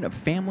Department of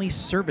Family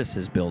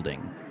Services building,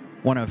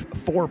 one of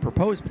 4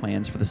 proposed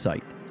plans for the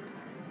site.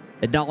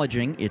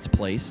 Acknowledging its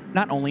place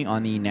not only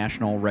on the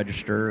National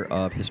Register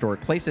of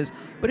Historic Places,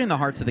 but in the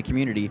hearts of the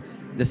community,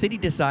 the city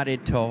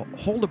decided to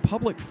hold a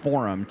public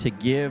forum to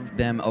give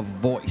them a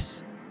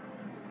voice.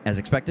 As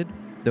expected,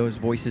 those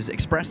voices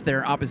expressed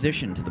their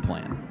opposition to the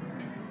plan.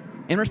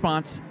 In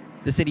response,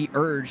 the city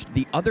urged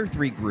the other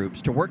 3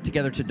 groups to work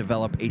together to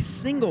develop a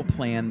single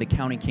plan the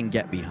county can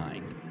get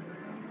behind.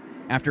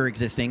 After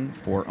existing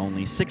for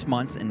only 6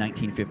 months in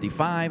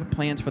 1955,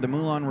 plans for the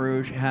Moulin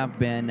Rouge have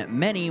been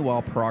many,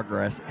 while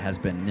progress has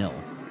been nil.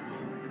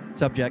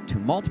 Subject to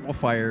multiple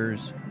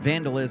fires,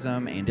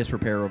 vandalism, and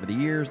disrepair over the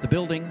years, the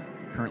building,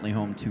 currently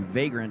home to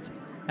vagrants,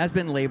 has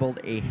been labeled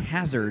a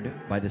hazard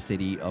by the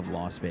city of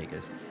Las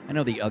Vegas. I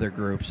know the other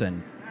groups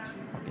and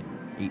fucking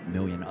 8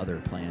 million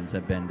other plans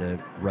have been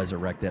to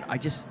resurrect it.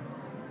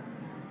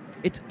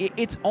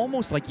 It's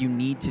almost like you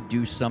need to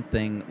do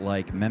something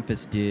like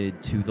Memphis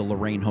did to the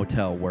Lorraine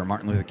Hotel where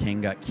Martin Luther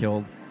King got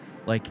killed.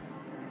 Like,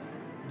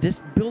 this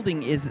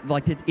building is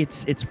like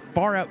it's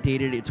far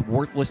outdated. It's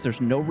worthless.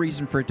 There's no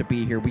reason for it to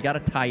be here. We got to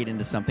tie it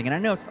into something. And I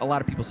know a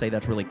lot of people say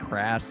that's really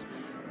crass,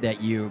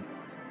 that you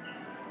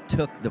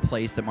took the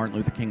place that Martin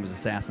Luther King was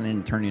assassinated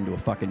and turned it into a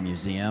fucking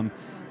museum.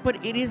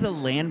 But it is a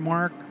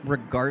landmark,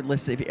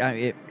 regardless if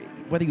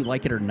whether you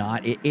like it or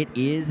not. It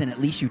is, and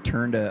at least you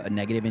turned a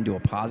negative into a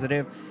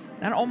positive.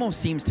 That almost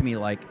seems to me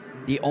like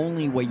the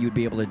only way you'd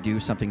be able to do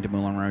something to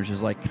Moulin Rouge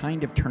is like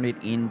kind of turn it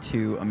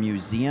into a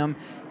museum,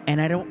 and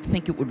I don't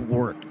think it would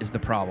work is the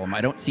problem.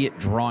 I don't see it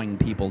drawing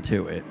people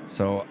to it,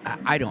 so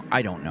I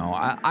don't know.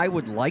 I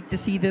would like to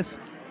see this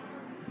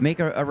make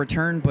a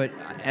return, but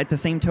at the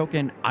same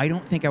token, I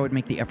don't think I would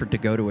make the effort to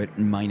go to it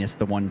minus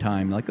the one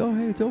time. Like, oh,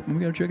 hey, it's open.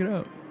 We got to check it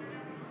out.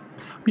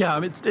 Yeah, I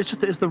mean,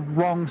 it's the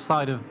wrong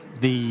side of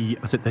the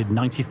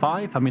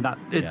 95. I mean,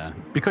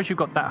 because you've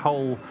got that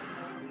whole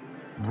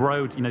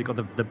road, you've got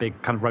the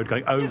big kind of road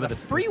going over the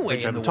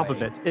freeway over the top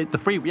of it. You've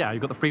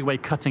got the freeway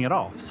cutting it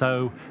off.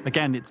 So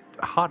again, it's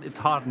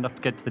hard enough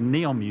to get to the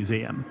Neon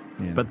Museum.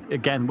 Yeah. But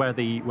again, where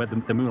the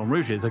Moulin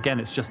Rouge is, again,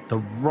 it's just the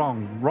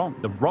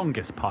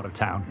wrongest part of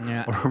town.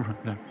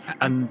 Yeah.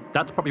 And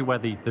that's probably where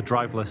the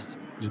driverless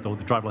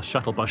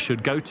shuttle bus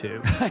should go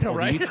to. I know,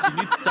 right? You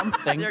need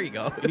something. There you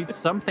go. You need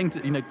something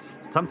to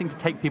something to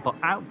take people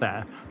out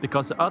there,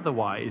 because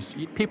otherwise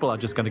people are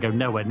just going to go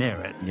nowhere near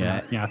it.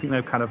 Yeah. I think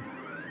they're kind of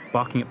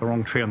barking at the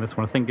wrong tree on this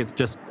one. I think it's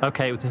just,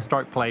 okay, it was a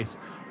historic place,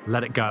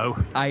 let it go.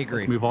 I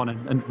agree. Let's move on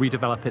and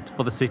redevelop it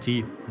for the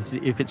city.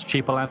 If it's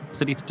cheaper for the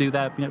city to do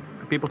there,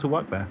 for people to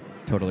work there.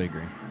 Totally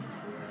agree.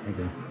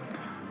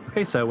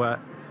 Okay, so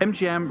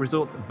MGM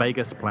Resorts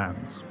Vegas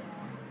plans.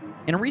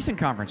 In a recent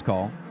conference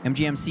call,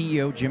 MGM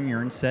CEO Jim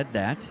Murren said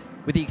that,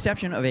 With the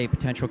exception of a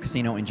potential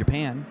casino in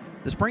Japan,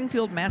 the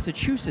Springfield,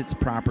 Massachusetts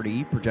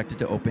property, projected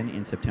to open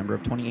in September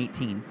of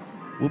 2018,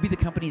 will be the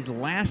company's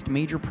last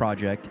major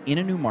project in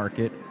a new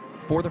market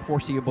for the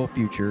foreseeable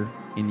future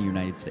in the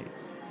United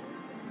States.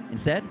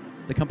 Instead,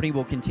 the company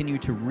will continue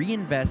to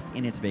reinvest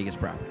in its Vegas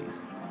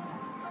properties.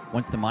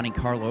 Once the Monte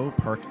Carlo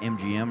Park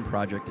MGM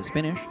project is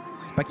finished,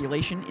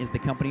 speculation is the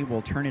company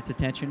will turn its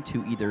attention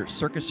to either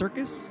Circus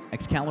Circus,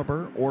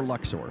 Excalibur, or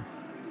Luxor.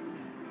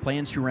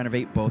 Plans to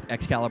renovate both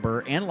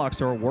Excalibur and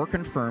Luxor were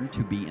confirmed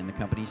to be in the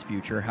company's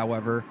future.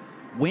 However,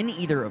 when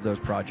either of those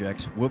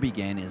projects will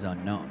begin is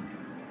unknown.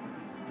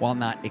 While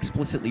not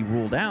explicitly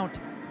ruled out,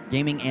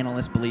 gaming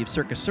analysts believe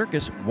Circus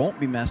Circus won't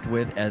be messed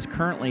with, as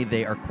currently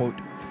they are, quote,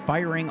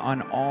 firing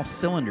on all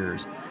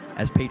cylinders,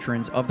 as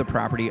patrons of the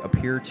property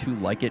appear to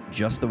like it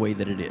just the way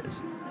that it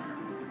is.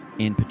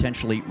 In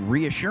potentially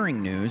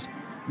reassuring news,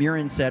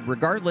 Murin said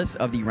regardless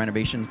of the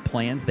renovation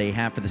plans they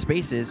have for the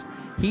spaces,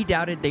 he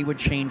doubted they would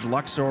change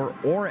Luxor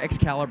or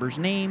Excalibur's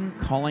name,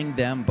 calling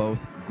them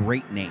both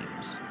great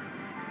names.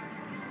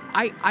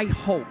 I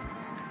hope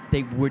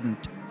they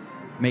wouldn't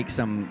make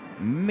some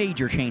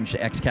major change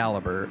to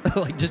Excalibur,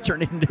 like just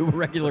turn it into a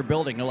regular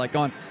building. They're like,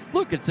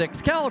 look, it's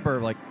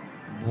Excalibur. Like,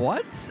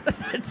 what?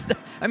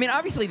 I mean,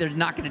 obviously they're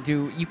not going to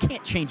do, you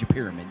can't change a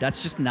pyramid.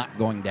 That's just not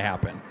going to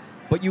happen.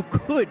 But you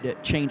could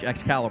change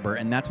Excalibur,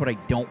 and that's what I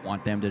don't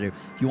want them to do.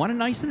 If you want to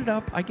nicen it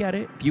up, I get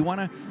it. If you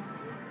want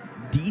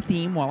to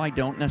de-theme, while I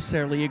don't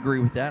necessarily agree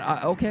with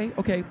that, okay,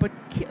 but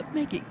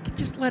make it,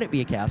 just let it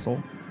be a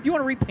castle. If you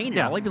want to repaint it,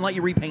 I'll even let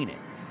you repaint it.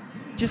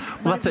 Just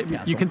that's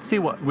it. You can see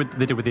what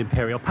they did with the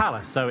Imperial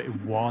Palace. So it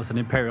was an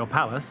Imperial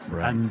Palace,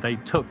 and they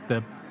took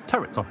the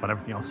turrets off and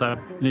everything else. So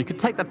you could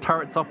take the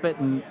turrets off it,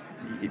 and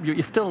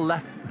you're still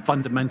left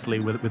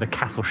fundamentally with a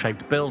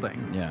castle-shaped building.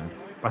 Yeah.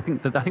 I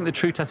think the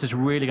true test is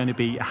really going to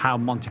be how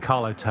Monte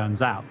Carlo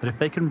turns out. That if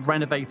they can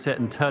renovate it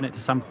and turn it to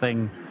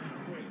something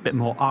a bit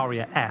more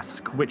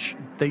Aria-esque, which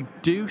they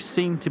do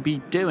seem to be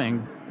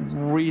doing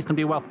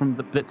reasonably well from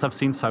the bits I've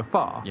seen so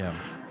far,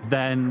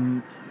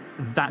 then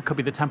that could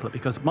be the template,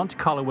 because Monte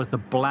Carlo was the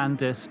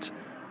blandest,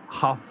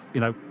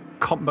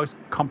 most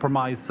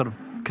compromised sort of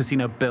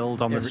casino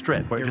build on the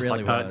strip, where it just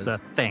really it's a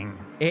thing.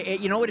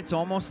 You know what? It's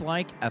almost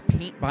like a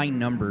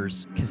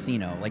paint-by-numbers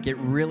casino. Like, it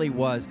really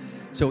was.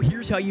 So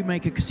here's how you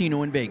make a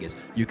casino in Vegas.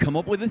 You come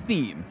up with a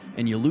theme,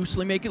 and you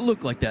loosely make it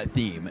look like that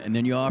theme, and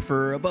then you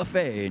offer a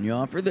buffet, and you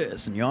offer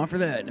this, and you offer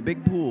that, and a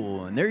big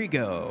pool, and there you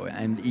go.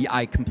 And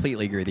I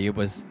completely agree with you. It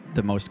was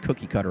the most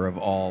cookie-cutter of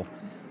all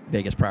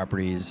Vegas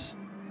properties,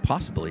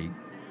 possibly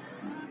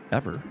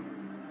ever.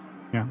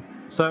 Yeah.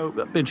 So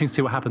it'll be interesting to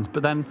see what happens.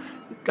 But then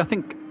I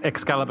think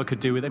Excalibur could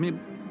do with it. I mean,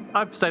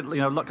 I've said,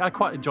 look, I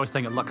quite enjoy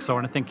staying at Luxor,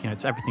 and I think,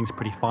 everything's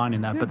pretty fine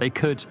in there. But they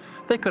could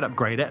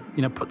upgrade it,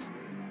 put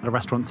the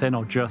restaurants in,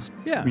 or just,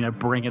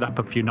 bring it up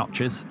a few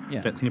notches.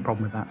 Yeah. Don't see any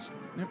problem with that.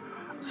 Yep.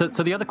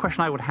 So the other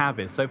question I would have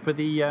is, so for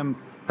the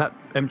that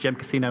MGM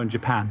casino in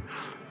Japan,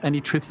 any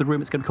truth to the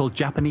rumor it's going to be called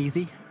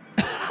Japanesey?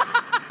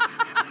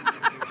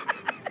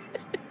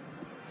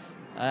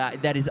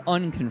 That is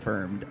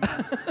unconfirmed.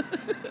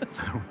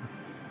 So,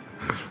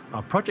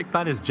 our project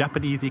plan is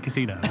Japanesey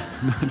casino.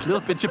 A little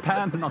bit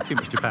Japan, but not too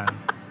much Japan.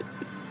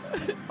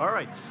 All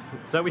right.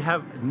 So we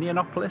have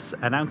Neonopolis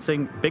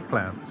announcing big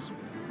plans.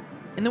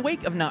 In the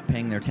wake of not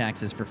paying their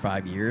taxes for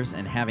 5 years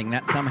and having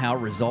that somehow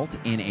result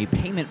in a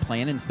payment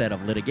plan instead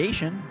of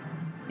litigation,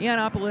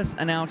 Neonopolis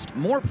announced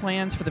more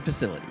plans for the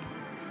facility.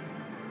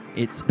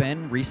 It's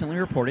been recently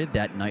reported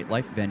that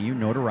nightlife venue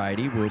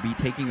Notoriety will be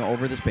taking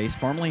over the space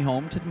formerly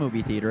home to the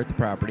movie theater at the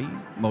property,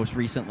 most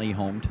recently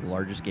home to the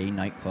largest gay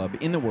nightclub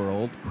in the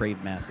world,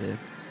 Crave Massive,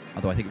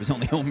 although I think it was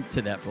only home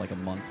to that for like a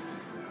month.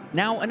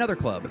 Now another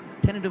club,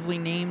 tentatively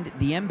named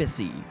The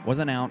Embassy, was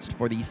announced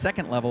for the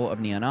second level of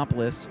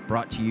Neonopolis,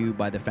 brought to you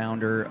by the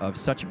founder of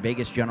such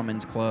Vegas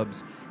gentlemen's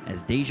clubs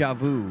as Deja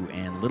Vu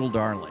and Little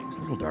Darlings.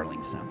 Little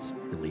Darlings sounds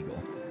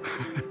illegal.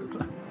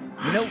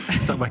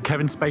 Is that where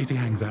Kevin Spacey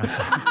hangs out?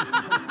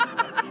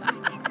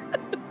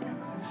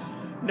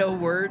 No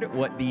word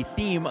what the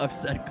theme of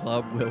said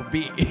club will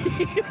be.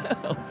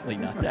 Hopefully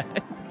not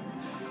that.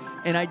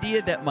 An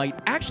idea that might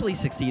actually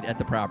succeed at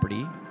the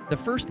property, the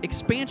first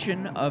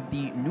expansion of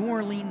the New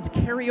Orleans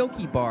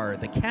karaoke bar,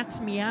 the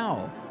Cat's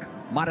Meow,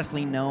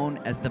 modestly known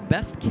as the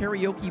best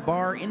karaoke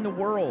bar in the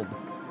world,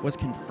 was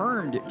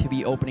confirmed to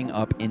be opening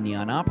up in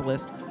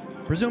Neonopolis,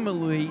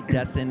 presumably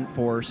destined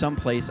for some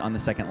place on the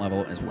second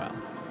level as well.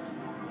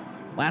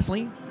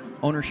 Lastly,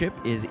 ownership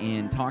is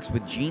in talks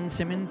with Gene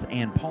Simmons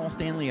and Paul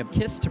Stanley of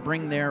KISS to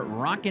bring their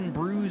Rockin'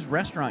 Brews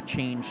restaurant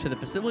chain to the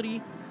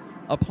facility,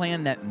 a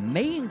plan that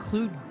may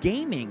include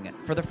gaming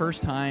for the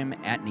first time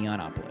at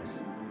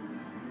Neonopolis,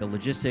 the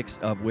logistics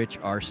of which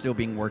are still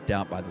being worked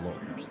out by the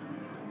lawyers.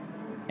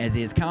 As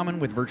is common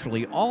with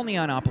virtually all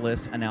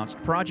Neonopolis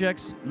announced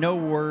projects, no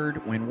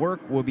word when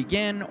work will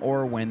begin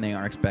or when they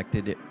are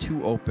expected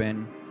to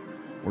open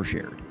or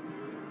shared.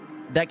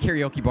 That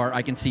karaoke bar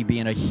I can see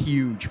being a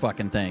huge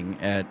fucking thing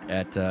at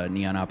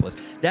Neonopolis.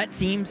 That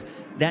seems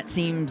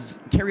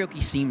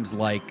karaoke seems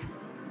like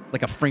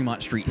a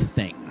Fremont Street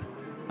thing.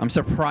 I'm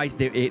surprised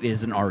that it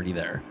isn't already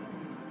there.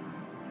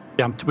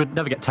 Yeah, we'd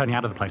never get Tony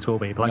out of the place, will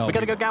we? Like, No, we're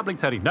going to go gambling,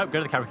 Tony. Nope,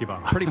 go to the karaoke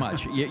bar. Pretty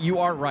much. You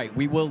are right.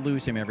 We will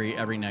lose him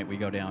every night we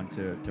go down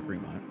to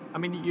Fremont. I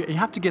mean, you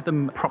have to give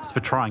them props for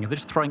trying. If they're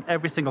just throwing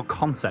every single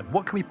concept,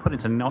 what can we put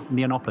into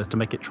Neonopolis to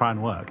make it try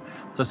and work?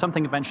 So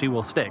something eventually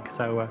will stick.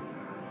 So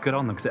good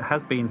on them, because it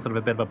has been sort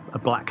of a bit of a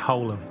black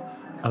hole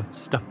of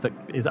stuff that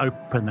is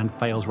open and then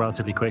fails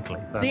relatively quickly.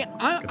 So, See,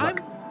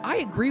 I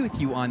agree with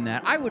you on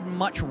that. I would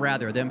much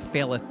rather them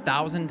fail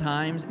 1,000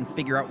 times and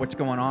figure out what's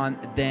going on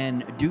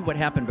than do what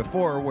happened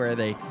before, where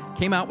they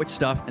came out with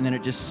stuff and then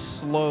it just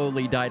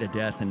slowly died a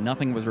death and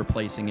nothing was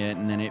replacing it,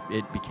 and then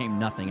it became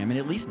nothing. I mean,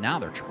 at least now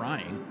they're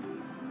trying.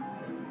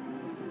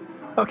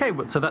 Okay,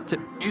 so that's it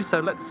for you. So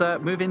let's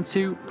move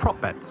into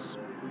prop bets.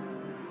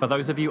 For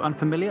those of you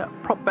unfamiliar,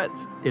 prop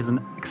bets is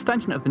an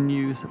extension of the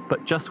news,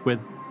 but just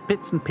with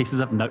bits and pieces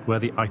of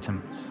noteworthy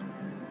items.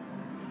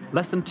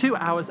 Less than 2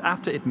 hours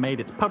after it made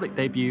its public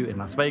debut in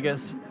Las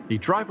Vegas, the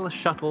driverless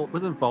shuttle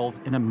was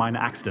involved in a minor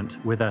accident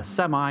with a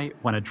semi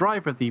when a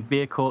driver of the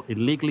vehicle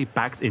illegally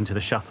backed into the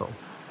shuttle.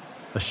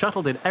 The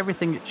shuttle did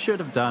everything it should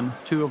have done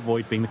to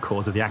avoid being the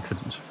cause of the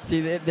accident.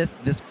 See,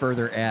 this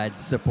further adds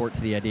support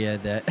to the idea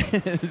that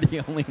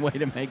the only way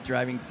to make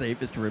driving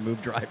safe is to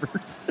remove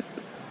drivers.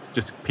 It's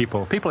just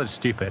people are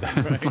stupid.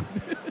 Right.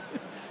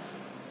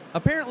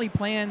 Apparently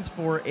plans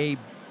for a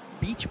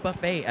beach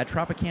buffet at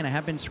Tropicana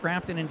have been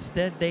scrapped, and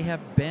instead they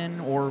have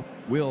been or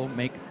will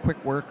make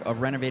quick work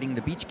of renovating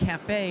the beach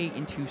cafe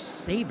into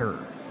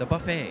Savor, the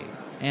buffet.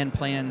 And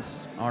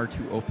plans are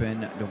to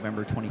open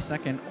November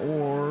 22nd,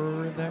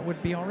 or that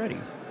would be already.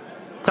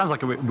 Sounds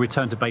like a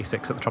return to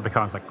basics at the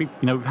Tropicana. It's like,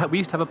 we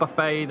used to have a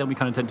buffet, then we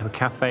kind of turned it into a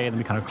cafe, and then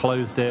we kind of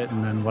closed it,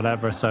 and then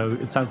whatever. So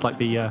it sounds like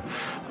the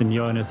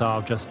new owners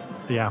are just,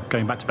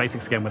 going back to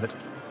basics again with it.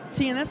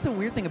 See, and that's the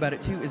weird thing about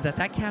it, too, is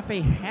that cafe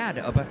had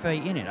a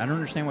buffet in it. I don't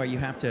understand why you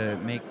have to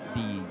make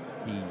the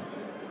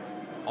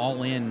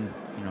all-in,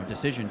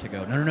 decision to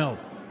go, no,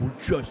 we're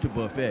just a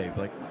buffet.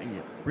 Like,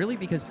 really?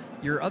 Because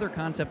your other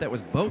concept that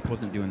was both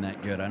wasn't doing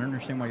that good. I don't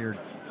understand why you're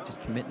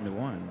just committing to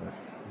one.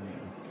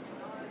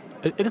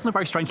 But It is in a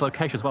very strange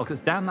location as well, because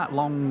it's down that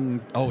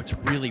long... Oh, it's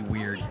really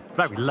weird.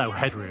 Very low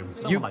headroom.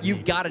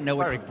 You've got to know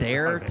it's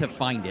there to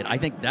find it. I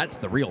think that's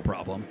the real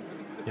problem.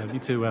 Yeah, we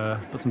need to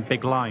put some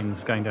big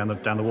lines going down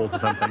the walls or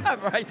something.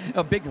 Right,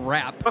 a big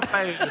wrap.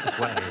 This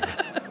way.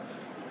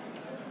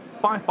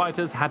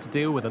 Firefighters had to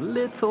deal with a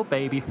little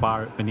baby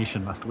fire at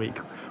Venetian last week,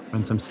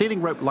 when some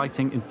ceiling rope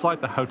lighting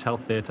inside the hotel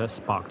theatre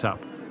sparked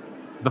up.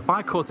 The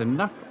fire caused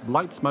enough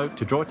light smoke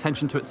to draw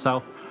attention to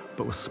itself,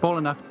 but was small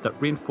enough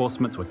that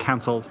reinforcements were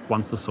cancelled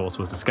once the source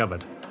was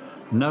discovered.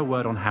 No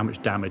word on how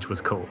much damage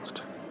was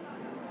caused.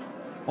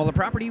 While the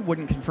property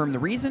wouldn't confirm the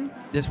reason,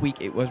 this week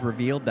it was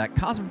revealed that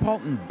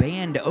Cosmopolitan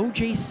banned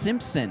O.J.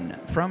 Simpson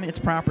from its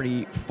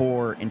property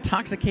for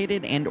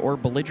intoxicated and or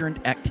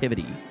belligerent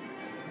activity.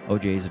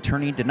 O.J.'s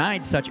attorney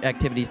denied such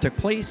activities took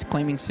place,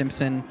 claiming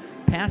Simpson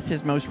passed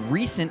his most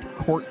recent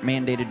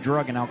court-mandated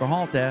drug and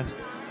alcohol test,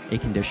 a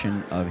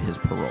condition of his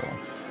parole.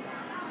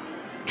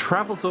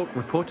 Travelzork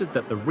reported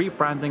that the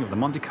rebranding of the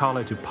Monte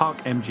Carlo to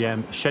Park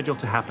MGM is scheduled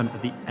to happen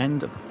at the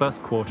end of the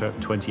first quarter of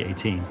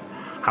 2018.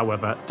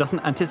 However, doesn't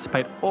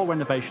anticipate all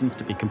renovations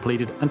to be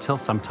completed until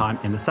sometime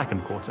in the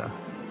second quarter.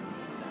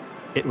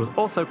 It was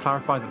also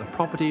clarified that the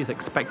property is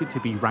expected to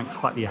be ranked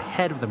slightly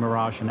ahead of the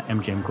Mirage and the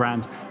MGM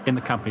Grand in the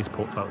company's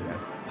portfolio.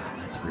 Wow,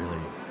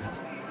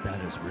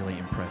 that is really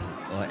impressive.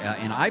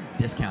 And I've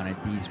discounted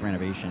these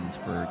renovations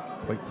for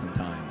quite some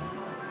time.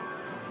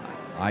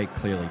 I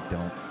clearly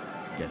don't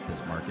get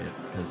this market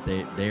because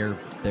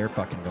they're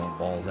fucking going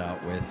balls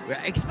out with.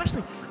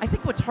 Especially, I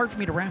think what's hard for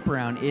me to wrap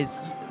around is,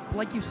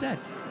 like you said,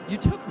 you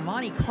took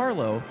Monte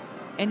Carlo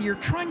and you're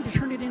trying to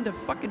turn it into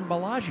fucking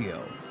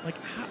Bellagio. Like,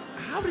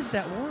 how does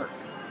that work?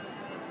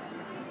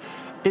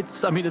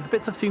 The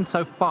bits I've seen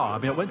so far,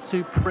 I went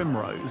to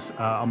Primrose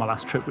on my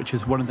last trip, which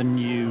is one of the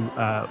new,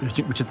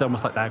 which is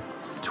almost like their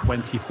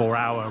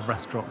 24-hour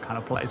restaurant kind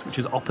of place, which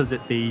is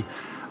opposite the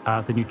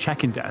new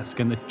check-in desk.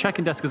 And the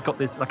check-in desk has got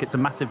this, like, it's a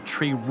massive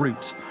tree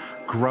root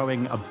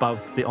growing above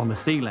on the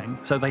ceiling.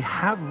 So they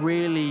have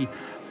really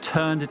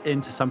turned it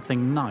into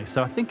something nice.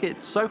 So I think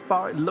so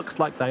far it looks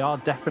like they are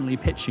definitely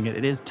pitching it.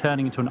 It is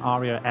turning into an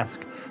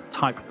Aria-esque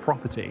type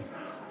property.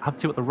 I have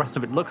to see what the rest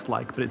of it looks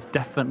like, but it's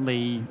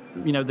definitely,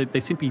 they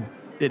seem to be,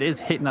 it is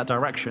hitting that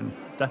direction,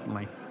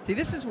 definitely. See,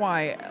 this is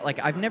why,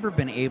 I've never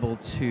been able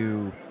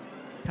to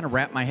kind of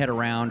wrap my head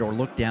around or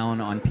look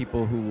down on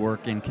people who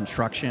work in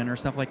construction or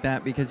stuff like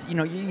that, because,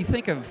 you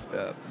think of,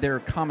 they're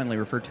commonly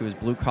referred to as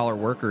blue-collar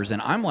workers,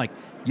 and I'm like,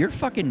 you're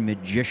fucking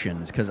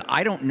magicians, because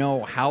I don't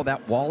know how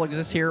that wall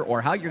exists here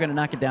or how you're going to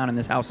knock it down and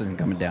this house isn't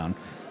coming down.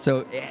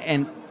 So,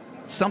 and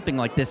something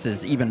like this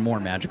is even more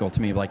magical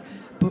to me, but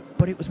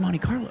it was Monte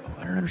Carlo.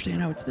 I don't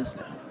understand how it's this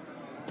now.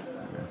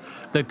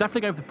 They're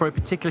definitely going for a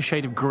particular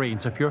shade of green,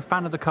 so if you're a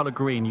fan of the color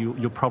green,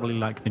 you'll probably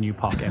like the new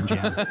Park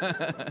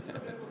MGM.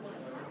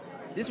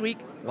 This week,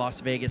 Las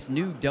Vegas'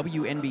 new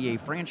WNBA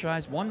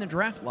franchise won the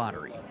draft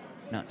lottery.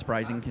 Not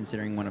surprising,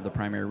 considering one of the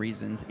primary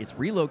reasons it's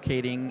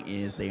relocating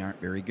is they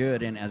aren't very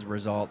good, and as a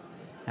result,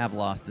 have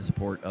lost the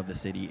support of the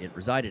city it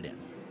resided in.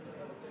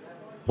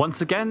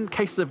 Once again,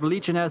 cases of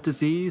Legionnaire's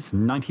disease,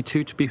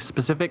 92 to be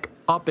specific,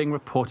 are being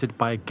reported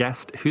by a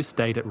guest who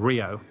stayed at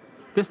Rio,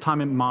 this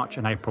time in March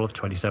and April of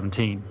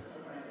 2017.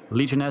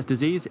 Legionnaire's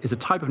disease is a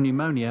type of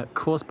pneumonia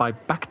caused by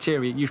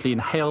bacteria usually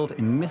inhaled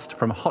in mist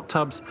from hot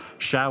tubs,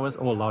 showers,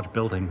 or large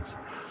buildings.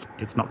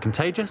 It's not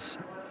contagious.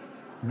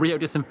 Rio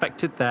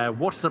disinfected their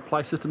water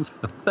supply systems for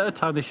the third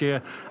time this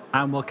year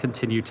and will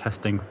continue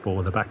testing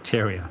for the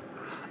bacteria.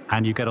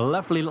 And you get a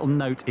lovely little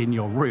note in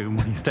your room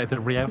when you stay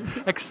at Rio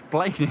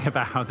explaining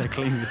about how they're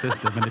cleaning the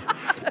system. And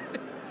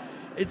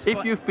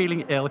if you're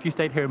feeling ill, if you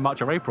stayed here in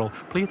March or April,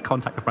 please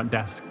contact the front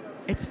desk.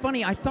 It's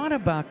funny, I thought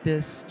about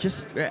this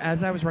just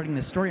as I was writing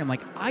this story. I'm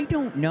like, I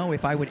don't know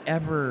if I would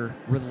ever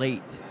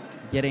relate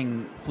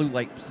getting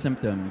flu-like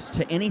symptoms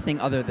to anything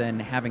other than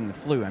having the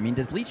flu. I mean,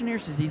 does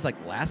Legionnaire's disease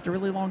last a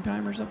really long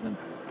time or something?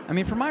 I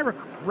mean, from my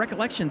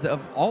recollections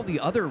of all the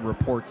other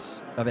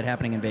reports of it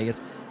happening in Vegas,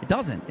 it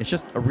doesn't. It's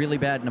just a really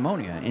bad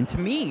pneumonia. And to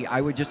me,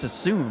 I would just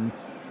assume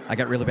I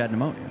got really bad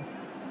pneumonia.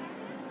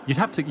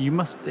 You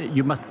must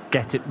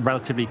get it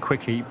relatively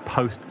quickly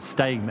post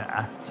staying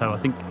there. So I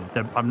think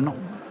I'm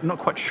not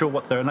quite sure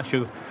what they're, unless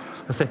you,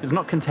 let's say if it's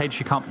not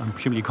contagious, I'm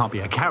assuming you can't be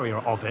a carrier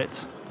of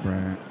it.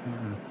 Right.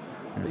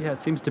 But yeah,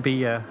 it seems to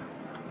be, I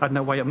don't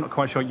know why, I'm not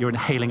quite sure you're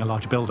inhaling a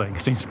large building.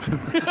 It seems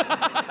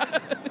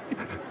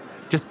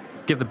just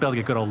give the building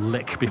a good old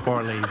lick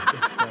before it leaves.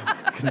 Just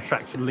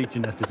contracts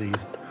Legionnaire's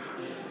disease.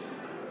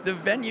 The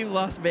venue,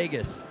 Las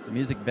Vegas, the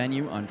music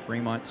venue on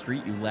Fremont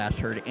Street you last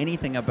heard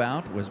anything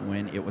about was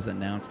when it was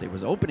announced it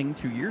was opening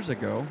 2 years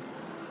ago,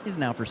 is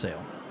now for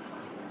sale.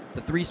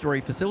 The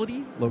 3-story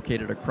facility,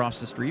 located across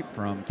the street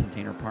from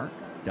Container Park,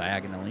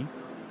 diagonally,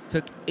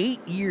 took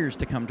 8 years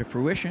to come to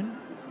fruition,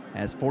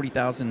 has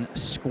 40,000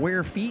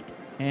 square feet,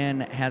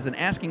 and has an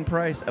asking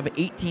price of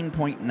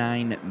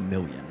 $18.9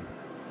 million.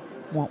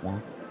 Wah wah.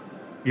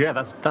 Yeah,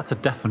 that's a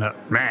definite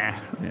meh.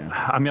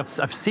 Yeah. I mean,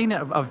 I've seen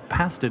it, I've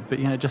passed it, but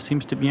it just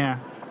seems to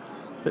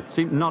it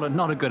seemed not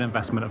a good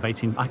investment of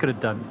 18. I could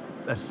have done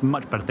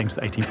much better things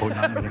for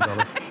 $18.9 million.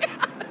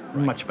 Right.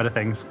 Much better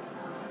things.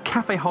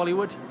 Cafe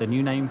Hollywood, the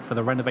new name for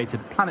the renovated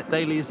Planet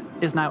Dailies,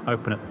 is now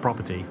open at the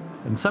property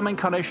in some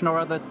incarnation or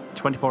other,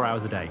 24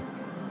 hours a day.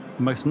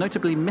 Most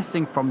notably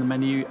missing from the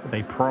menu,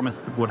 they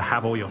promised would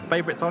have all your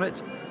favorites on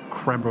it: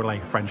 creme brulee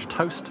French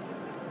toast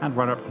and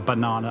runner-up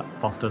banana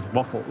Foster's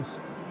waffles.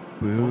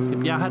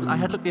 Ooh. Yeah, I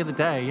had looked the other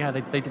day. Yeah,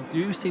 they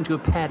do seem to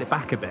have pared it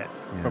back a bit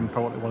from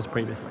what it was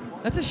previously.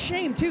 That's a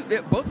shame, too.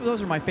 Both of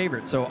those are my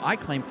favorites, so I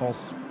claim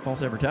false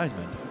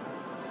advertisement.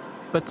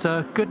 But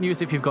good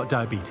news if you've got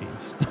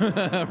diabetes.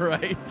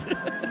 Right.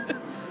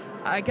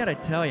 I gotta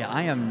tell you,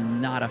 I am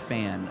not a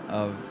fan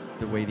of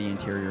the way the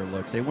interior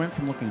looks. It went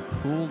from looking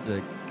cool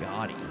to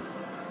gaudy.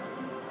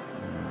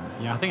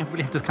 Yeah, I think I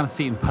really have to kind of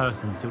see it in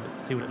person,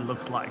 see what it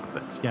looks like.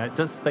 But yeah, it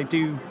does. They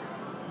do.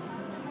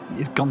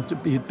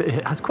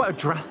 It has quite a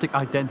drastic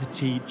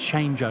identity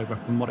changeover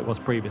from what it was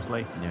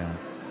previously. Yeah.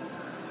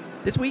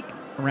 This week,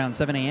 around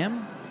 7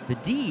 a.m., the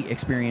D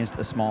experienced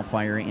a small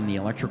fire in the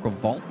electrical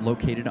vault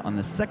located on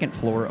the second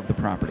floor of the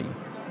property.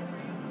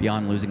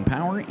 Beyond losing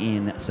power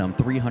in some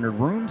 300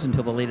 rooms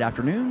until the late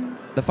afternoon,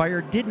 the fire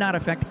did not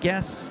affect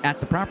guests at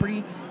the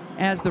property,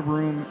 as the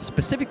room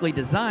specifically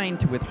designed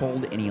to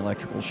withhold any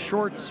electrical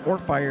shorts or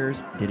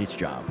fires did its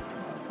job.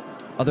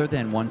 Other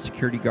than one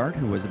security guard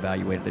who was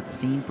evaluated at the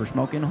scene for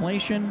smoke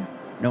inhalation,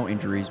 no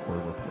injuries were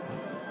reported.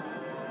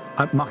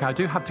 Mark, I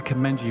do have to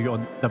commend you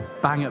on the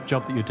bang-up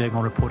job that you're doing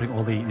on reporting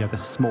all the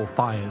small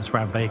fires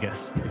around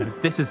Vegas.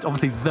 This is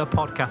obviously the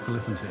podcast to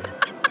listen to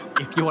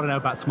if you want to know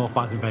about small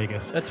fires in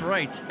Vegas. That's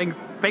right.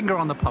 Finger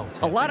on the pulse.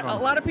 A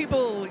lot of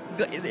people,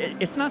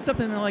 it's not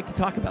something they like to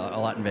talk about a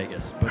lot in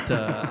Vegas, but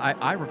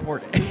I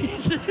report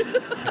it.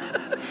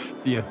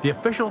 The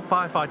official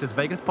Firefighters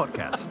Vegas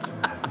podcast.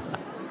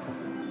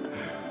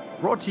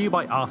 Brought to you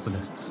by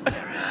arsonists.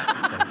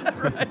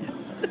 Right.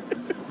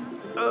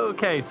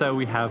 Okay, so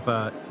we have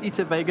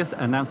Ita Vegas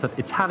announced that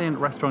Italian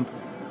restaurant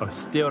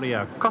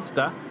Osteria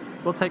Costa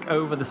will take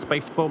over the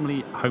space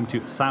formerly home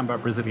to Samba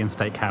Brazilian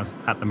Steakhouse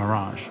at the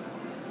Mirage.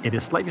 It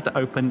is slated to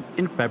open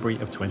in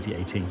February of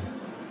 2018.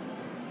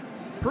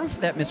 Proof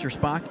that Mr.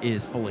 Spock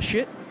is full of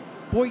shit,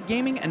 Boyd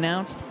Gaming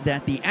announced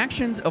that the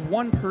actions of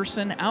one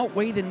person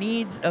outweigh the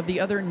needs of the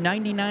other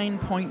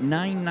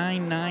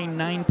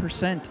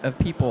 99.9999% of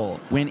people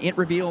when it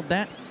revealed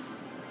that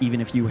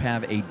even if you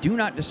have a Do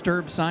Not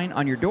Disturb sign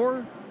on your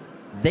door,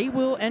 they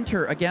will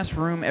enter a guest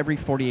room every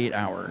 48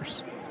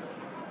 hours.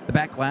 The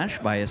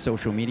backlash via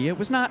social media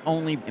was not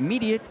only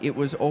immediate, it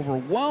was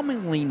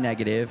overwhelmingly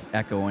negative,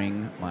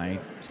 echoing my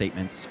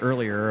statements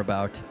earlier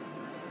about...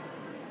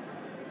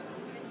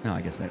 No,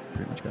 I guess that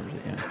pretty much covers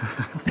it, yeah.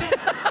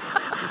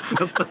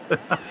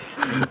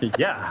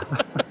 Yeah.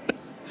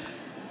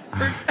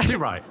 Too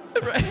right.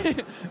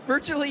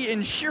 Virtually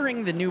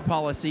ensuring the new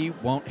policy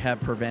won't have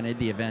prevented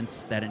the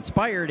events that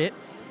inspired it,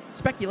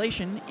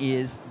 Speculation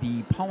is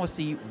the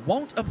policy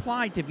won't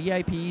apply to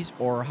VIPs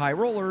or high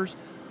rollers,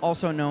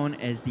 also known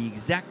as the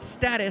exact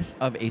status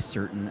of a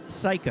certain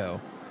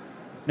psycho.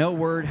 No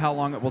word how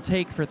long it will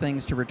take for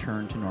things to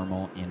return to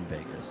normal in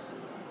Vegas.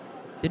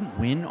 Didn't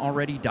Wynn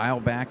already dial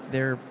back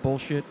their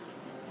bullshit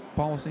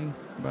policy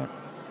about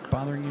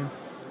bothering you?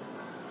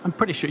 I'm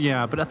pretty sure,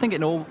 yeah, but I think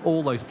in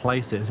all those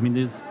places, I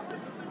mean,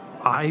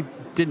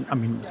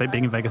 say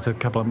being in Vegas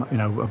about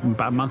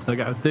a month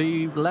ago,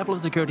 the level of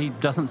security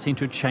doesn't seem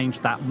to have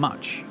changed that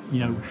much.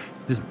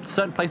 There's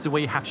certain places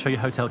where you have to show your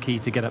hotel key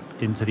to get up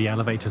into the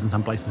elevators, and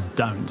some places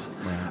don't.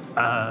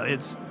 Right.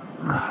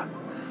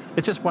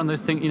 It's just one of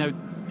those things,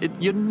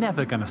 you're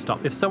never going to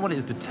stop. If someone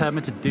is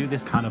determined to do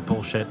this kind of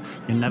bullshit,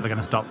 you're never going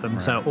to stop them.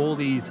 Right. So all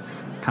these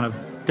kind of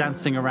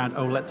dancing around,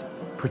 let's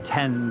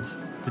pretend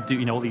to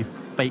do, all these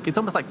fake, it's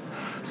almost like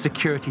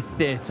security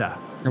theater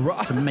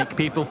to make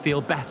people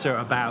feel better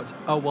about,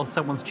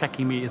 someone's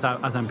checking me as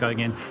I'm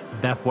going in,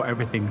 therefore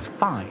everything's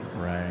fine.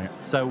 Right.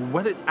 So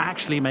whether it's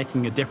actually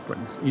making a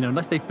difference,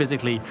 unless they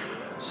physically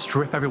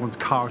strip everyone's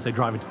car as they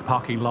drive into the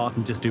parking lot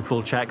and just do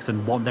full checks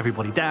and wand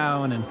everybody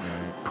down and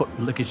put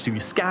luggage through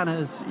your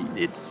scanners,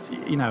 it's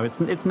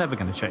never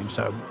going to change.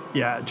 So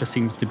yeah, it just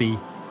seems to be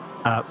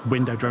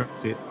window doing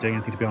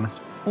anything, to be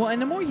honest. Well,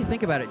 and the more you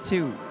think about it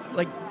too,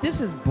 like,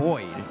 this is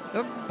Boyd.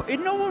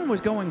 No one was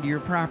going to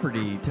your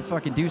property to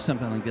fucking do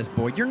something like this,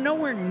 Boyd. You're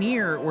nowhere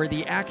near where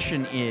the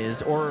action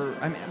is, or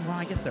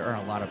I guess there are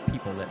a lot of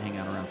people that hang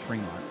out around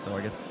Fremont, so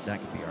I guess that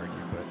could be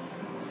argued. But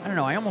I don't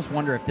know. I almost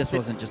wonder if this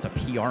wasn't just a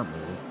PR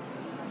move.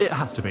 It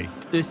has to be.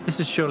 This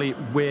is surely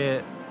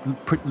we're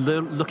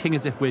looking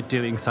as if we're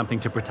doing something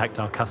to protect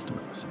our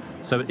customers.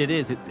 So it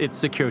is. It's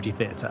security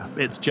theater.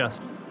 It's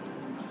just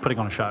putting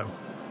on a show.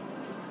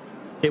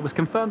 It was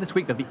confirmed this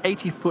week that the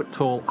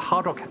 80-foot-tall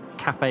Hard Rock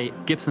Cafe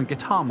Gibson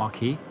guitar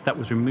marquee that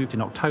was removed in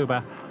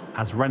October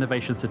as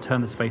renovations to turn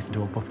the space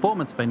into a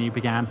performance venue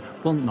began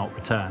will not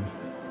return.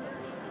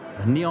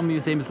 The Neon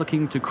Museum is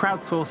looking to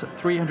crowdsource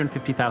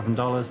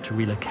 $350,000 to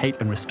relocate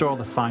and restore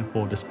the sign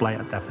for display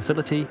at their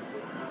facility.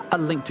 A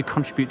link to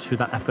contribute to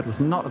that effort was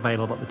not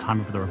available at the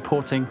time of the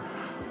reporting,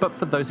 but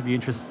for those of you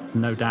interested,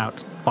 no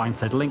doubt, find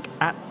said link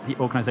at the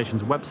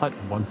organization's website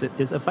once it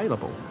is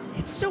available.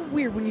 It's so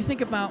weird when you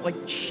think about, like,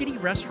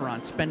 shitty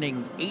restaurants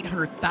spending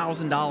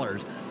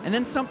 $800,000 and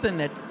then something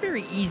that's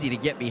very easy to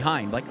get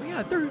behind. Like,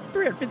 yeah,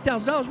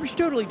 $350,000, we should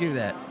totally do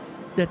that.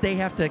 That they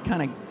have to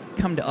kind of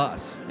come to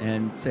us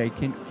and say,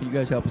 can you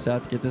guys help us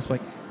out to get this?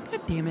 Like,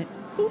 God damn it.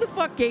 Who the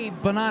fuck gave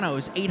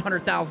Bonanos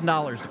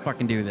 $800,000 to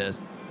fucking do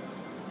this?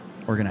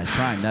 Organized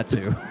crime, that's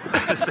who.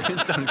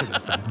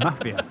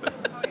 Mafia.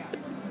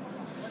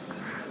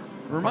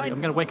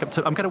 I'm gonna wake up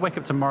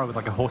tomorrow with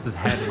like a horse's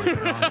head in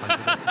my arms.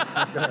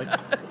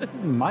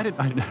 I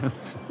don't know. A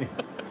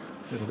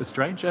little bit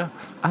stranger.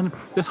 And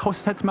this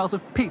horse's head smells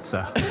of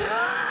pizza.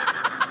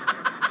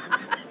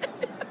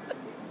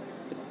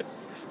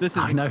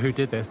 I know who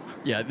did this.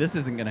 Yeah, this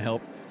isn't gonna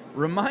help.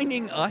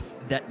 Reminding us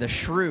that the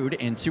shrewd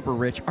and super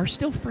rich are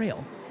still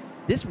frail.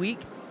 This week,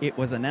 it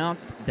was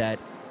announced that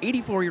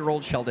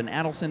 84-year-old Sheldon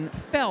Adelson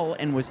fell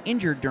and was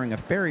injured during a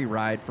ferry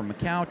ride from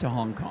Macau to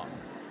Hong Kong.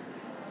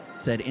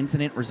 Said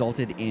incident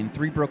resulted in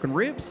 3 broken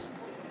ribs.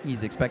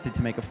 He's expected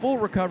to make a full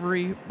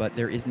recovery, but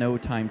there is no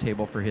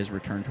timetable for his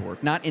return to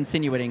work. Not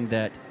insinuating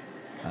that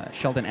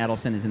Sheldon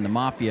Adelson is in the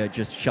mafia,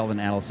 just Sheldon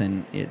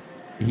Adelson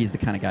he's the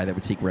kind of guy that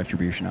would seek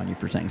retribution on you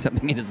for saying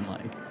something he doesn't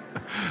like.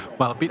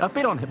 Well, I've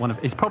been on one of.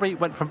 He's probably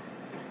went from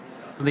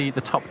the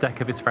top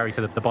deck of his ferry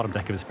to the bottom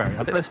deck of his ferry.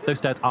 I think those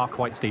stairs are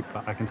quite steep,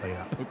 but I can tell you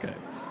that. Okay.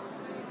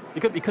 He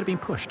could have been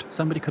pushed.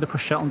 Somebody could have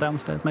pushed Shelton down the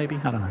stairs, maybe.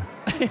 I don't know.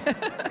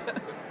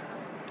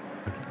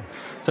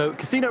 So,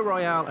 Casino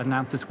Royale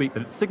announced this week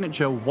that its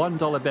signature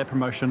 $1 bet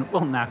promotion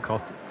will now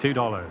cost $2.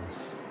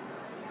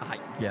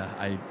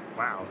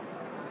 Wow.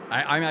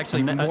 I'm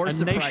actually more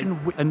surprised.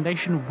 A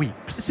nation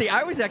weeps. See,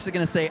 I was actually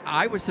going to say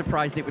I was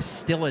surprised it was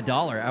still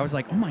 $1. I was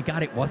like, oh my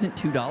God, it wasn't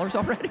 $2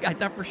 already? I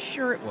thought for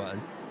sure it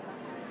was.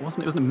 It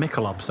wasn't a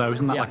Michelob, so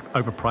isn't that like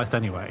overpriced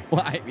anyway?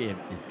 Well, it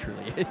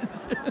truly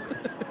is.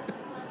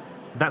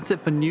 That's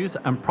it for news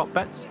and prop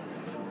bets.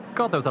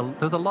 God, there was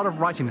a lot of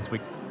writing this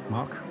week,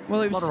 Mark.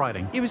 Well, a lot of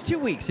writing. It was 2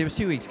 weeks.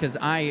 Because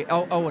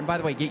and by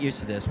the way, get used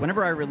to this.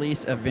 Whenever I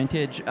release a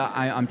vintage,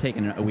 I'm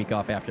taking a week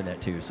off after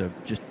that too. So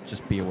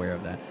just be aware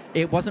of that.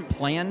 It wasn't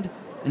planned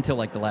until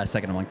like the last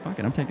second. I'm like, fuck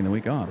it, I'm taking the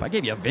week off. I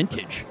gave you a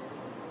vintage.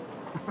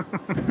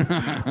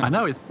 I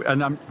know,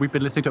 we've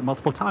been listening to it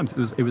multiple times.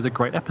 It was a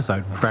great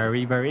episode.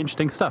 Very, very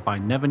interesting stuff. I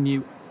never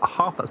knew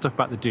half that stuff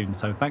about the Dune,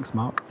 so thanks,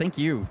 Mark. Thank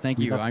you.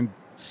 I'm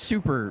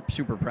super,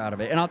 super proud of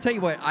it. And I'll tell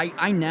you what,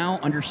 I now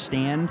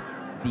understand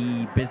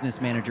the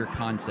business manager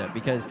concept,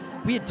 because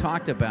we had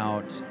talked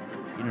about,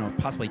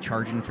 possibly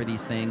charging for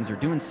these things or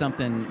doing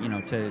something,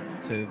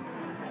 to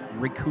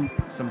recoup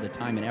some of the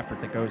time and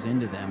effort that goes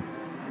into them.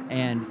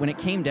 And when it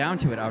came down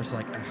to it, I was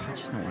like, I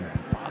just don't want to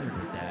be bothered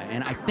with that.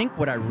 And I think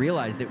what I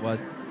realized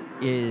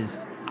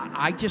is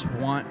I just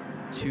want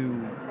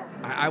to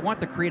I want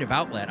the creative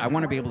outlet. I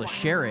want to be able to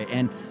share it.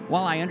 And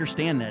while I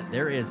understand that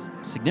there is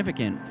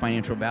significant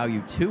financial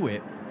value to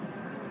it,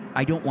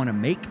 I don't want to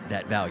make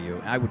that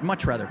value. I would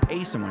much rather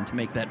pay someone to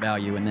make that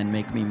value and then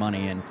make me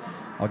money, and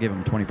I'll give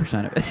them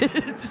 20%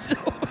 of it. So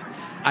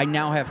I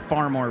now have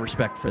far more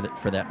respect for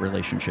that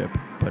relationship.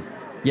 But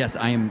yes,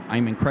 I'm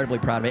incredibly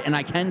proud of it, and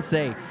I can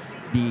say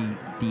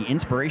the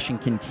inspiration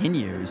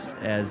continues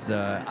as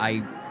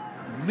I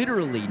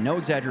literally, no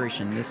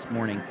exaggeration, this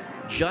morning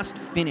just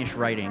finished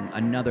writing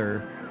another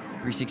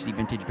 360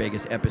 Vintage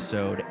Vegas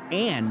episode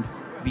and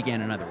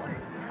began another one.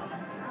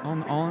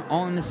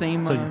 All in the same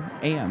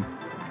AM.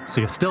 So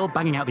you're still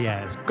banging out the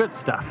airs. Good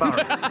stuff. All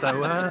right. So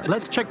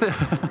let's check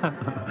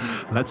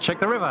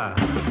the river.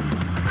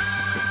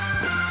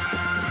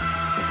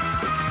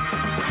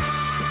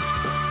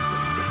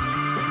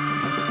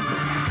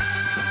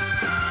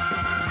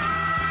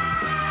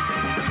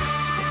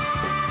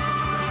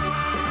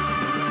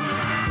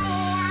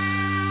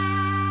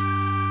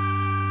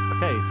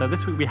 Okay, so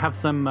this week we have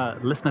some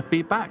listener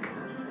feedback.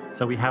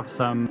 So we have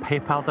some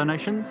PayPal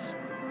donations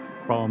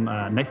from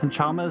Nathan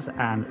Chalmers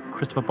and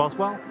Christopher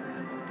Boswell.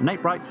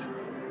 Nate writes,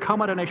 "Call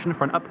my donation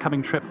for an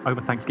upcoming trip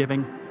over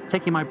Thanksgiving,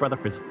 taking my brother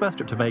for his first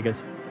trip to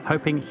Vegas,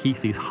 hoping he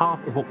sees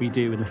half of what we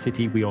do in the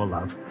city we all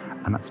love."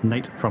 And that's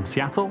Nate from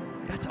Seattle.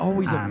 That's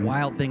always a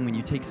wild thing when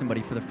you take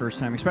somebody for the first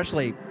time,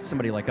 especially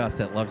somebody like us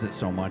that loves it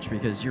so much,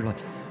 because you're like,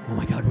 oh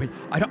my God, wait,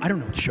 I don't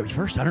know what to show you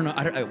first. I don't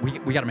know.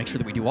 We got to make sure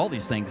that we do all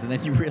these things. And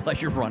then you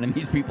realize you're running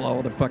these people all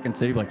over the fucking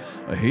city. Like,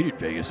 I hated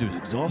Vegas. It was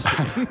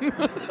exhausting.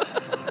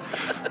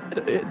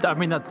 I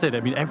mean, that's it.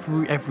 I mean,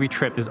 every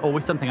trip, there's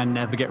always something I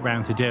never get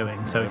around to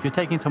doing. So if you're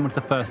taking someone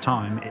for the first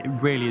time, it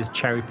really is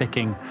cherry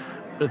picking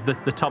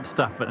the top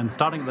stuff, and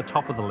starting at the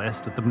top of the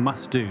list, the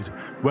must-dos,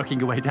 working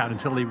your way down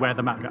until you wear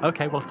them out and go,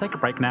 okay, well, take a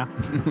break now.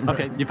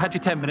 Okay, you've had your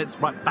 10 minutes.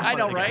 Right, back I on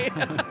know, it right?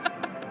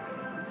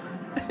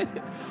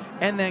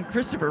 And then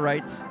Christopher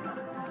writes,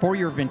 "For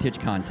your vintage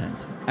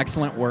content,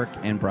 excellent work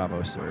and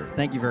bravo, sir.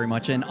 Thank you very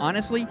much." And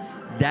honestly,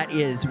 that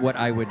is what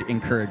I would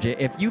encourage.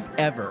 If you've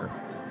ever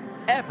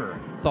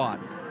thought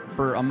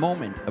for a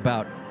moment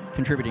about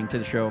contributing to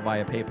the show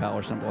via PayPal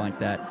or something like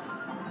that,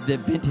 the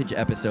vintage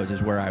episodes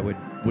is where I would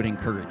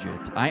encourage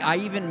it. I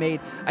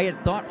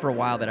had thought for a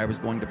while that I was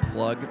going to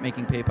plug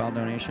making PayPal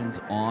donations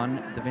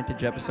on the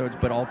vintage episodes,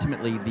 but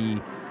ultimately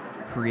the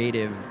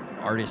creative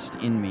artist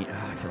in me,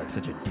 I feel like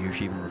such a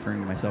douche even referring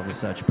to myself as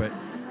such, but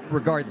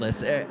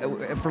regardless,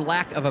 for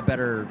lack of a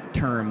better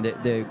term,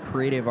 the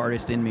creative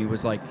artist in me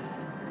was like,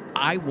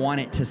 I want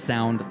it to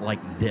sound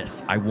like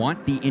this. I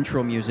want the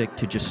intro music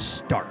to just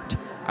start.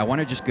 I want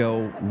to just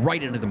go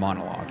right into the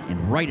monologue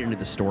and right into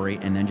the story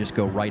and then just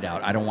go right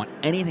out. I don't want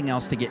anything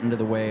else to get into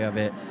the way of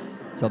it.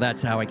 So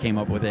that's how I came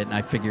up with it. And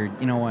I figured,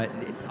 you know what,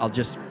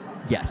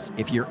 yes,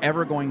 if you're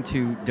ever going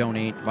to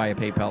donate via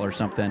PayPal or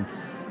something,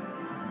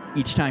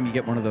 each time you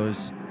get one of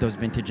those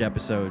vintage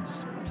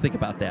episodes, think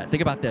about that.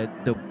 Think about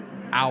the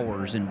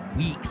hours and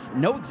weeks,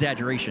 no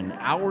exaggeration,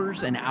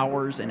 hours and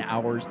hours and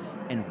hours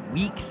and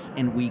weeks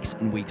and weeks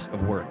and weeks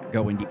of work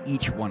go into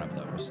each one of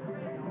those.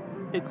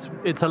 It's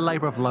a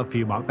labor of love for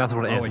you, Mark. That's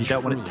what it is. You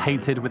don't want it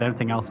tainted with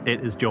anything else.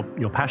 It is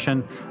your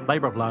passion,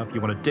 labor of love.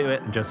 You want to do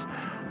it and just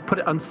put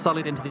it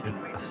unsullied into the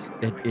universe.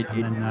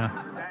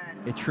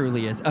 It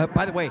truly is.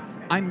 By the way,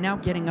 I'm now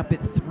getting up at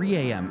 3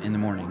 a.m. in the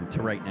morning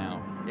to write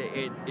now.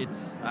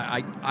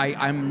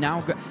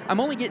 I'm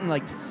only getting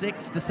like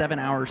 6 to 7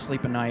 hours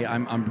sleep a night.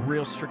 I'm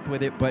real strict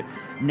with it, but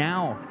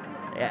now,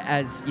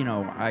 as you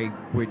know, I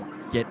would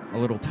get a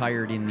little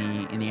tired in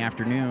the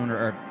afternoon,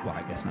 or well,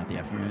 I guess not the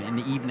afternoon, in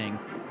the evening.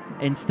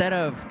 Instead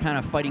of kind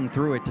of fighting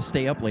through it to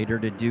stay up later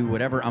to do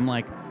whatever, I'm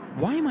like,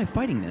 why am I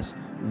fighting this?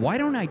 Why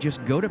don't I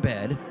just go to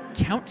bed,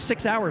 count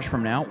 6 hours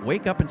from now,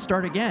 wake up and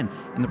start again?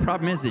 And the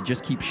problem is it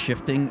just keeps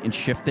shifting and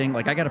shifting.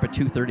 Like I got up at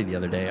 2:30 the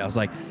other day. I was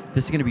like,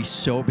 this is going to be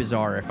so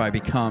bizarre if I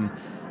become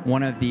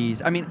one of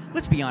these. I mean,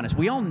 let's be honest.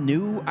 We all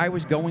knew I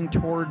was going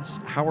towards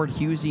Howard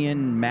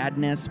Hughesian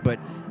madness, but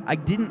I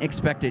didn't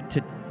expect it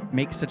to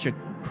make such a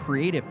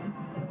creative,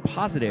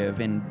 positive,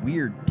 and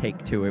weird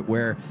take to it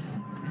where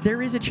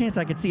there is a chance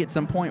I could see at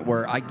some point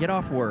where I get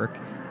off work,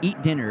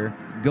 eat dinner,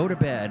 go to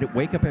bed,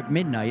 wake up at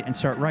midnight, and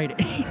start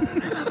writing.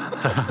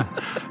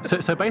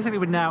 So basically,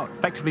 we're now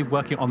effectively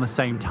working on the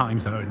same time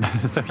zone.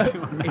 So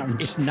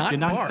it's not you're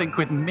now in far. sync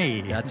with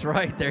me. That's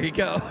right. There you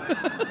go.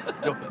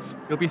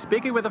 You'll be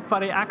speaking with a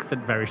funny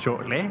accent very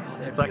shortly. Oh,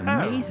 that'd it's be like,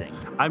 amazing.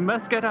 Oh, I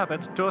must get up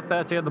at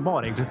 2:30 in the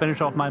morning to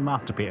finish off my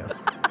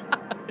masterpiece.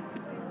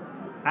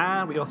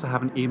 And we also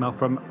have an email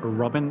from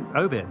Robin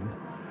Obin.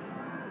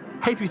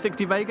 Hey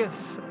 360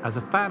 Vegas, as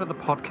a fan of the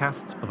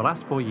podcasts for the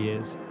last 4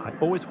 years, I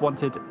always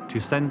wanted to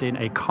send in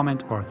a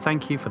comment or a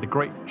thank you for the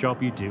great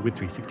job you do with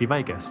 360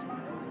 Vegas.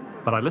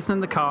 But I listen in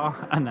the car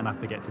and then I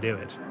forget to do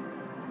it.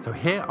 So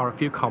here are a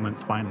few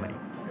comments finally.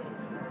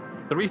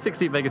 The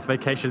 360 Vegas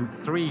Vacation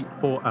 3,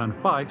 4, and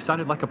 5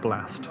 sounded like a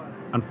blast.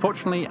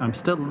 Unfortunately, I'm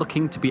still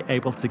looking to be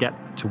able to get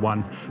to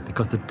one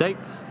because the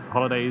dates,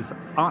 holidays,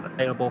 aren't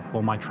available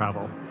for my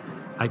travel.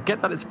 I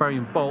get that it's very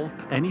involved.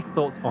 Any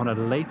thoughts on a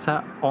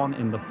later on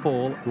in the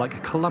fall,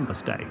 like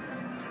Columbus Day?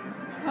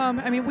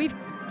 I mean, we've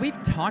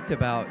talked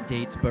about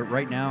dates, but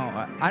right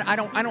now I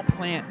don't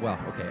plan. Well,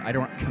 okay, I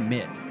don't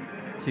commit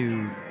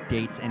to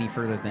dates any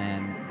further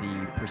than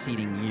the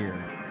preceding year.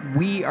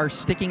 We are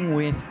sticking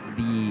with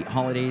the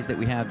holidays that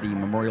we have, the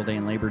Memorial Day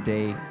and Labor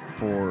Day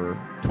for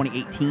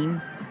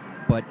 2018.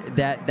 But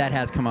that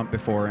has come up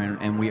before,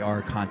 and we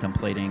are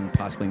contemplating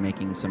possibly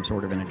making some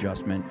sort of an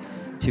adjustment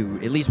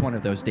to at least one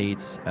of those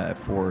dates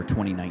for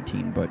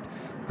 2019. But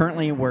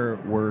currently,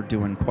 we're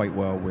doing quite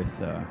well with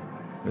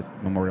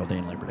Memorial Day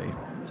and Labor Day.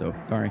 So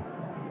sorry.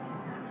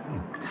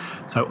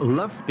 So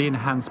love the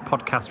enhanced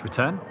podcast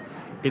return.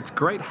 It's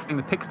great having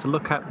the pics to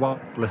look at while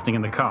listening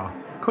in the car.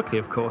 Quickly,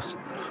 of course.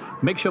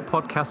 Makes your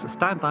podcast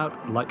stand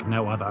out like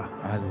no other.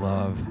 I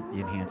love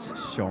the enhanced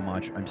so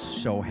much. I'm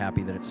so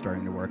happy that it's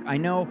starting to work. I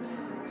know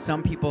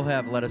some people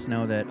have let us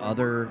know that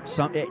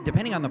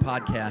depending on the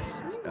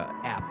podcast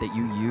app that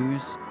you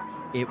use,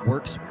 it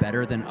works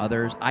better than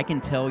others. I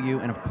can tell you,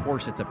 and of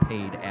course it's a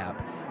paid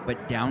app,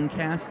 but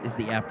Downcast is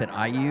the app that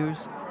I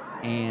use,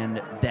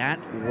 and that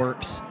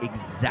works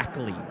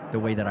exactly the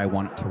way that I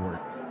want it to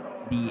work.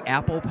 The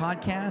Apple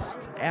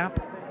Podcast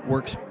app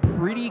works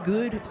pretty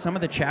good. Some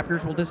of the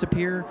chapters will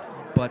disappear,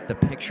 but the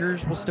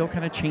pictures will still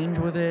kind of change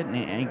with it, and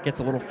it gets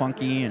a little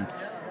funky. And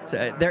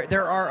so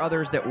there are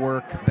others that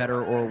work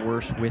better or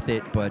worse with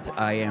it, but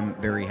I am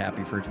very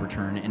happy for its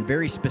return, and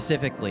very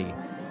specifically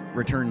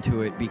return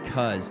to it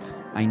because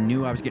I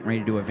knew I was getting ready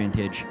to do a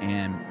vintage,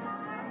 and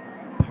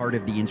part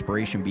of the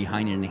inspiration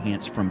behind an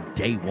enhanced from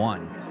day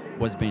one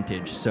was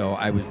vintage. So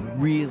I was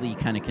really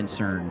kind of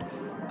concerned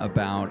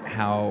about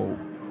how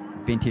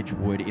vintage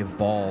would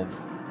evolve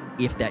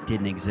if that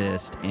didn't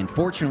exist. And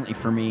fortunately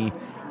for me,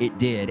 it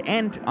did.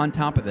 And on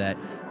top of that,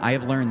 I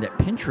have learned that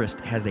Pinterest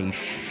has a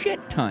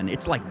shit ton.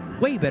 It's like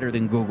way better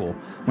than Google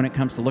when it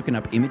comes to looking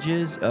up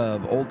images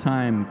of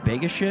old-time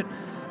Vegas shit.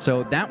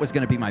 So that was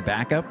going to be my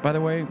backup, by the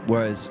way,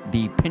 was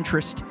the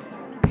Pinterest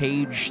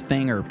page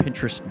thing, or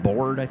Pinterest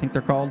board, I think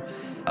they're called,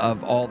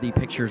 of all the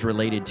pictures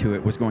related to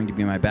it was going to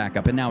be my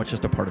backup. And now it's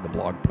just a part of the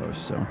blog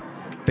post. So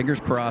fingers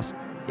crossed,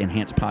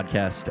 Enhanced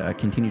Podcast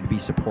continue to be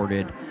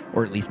supported,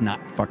 or at least not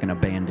fucking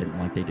abandoned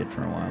like they did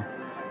for a while.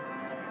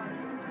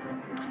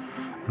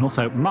 And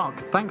also, Mark,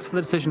 thanks for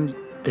the decision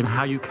in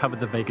how you covered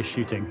the Vegas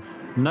shooting.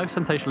 No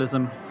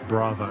sensationalism,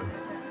 bravo.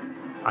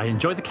 I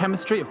enjoy the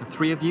chemistry of the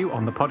three of you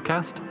on the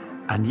podcast,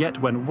 and yet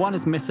when one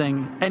is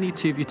missing, any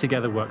two of you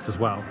together works as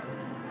well.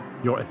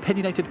 Your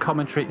opinionated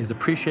commentary is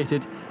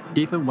appreciated,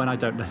 even when I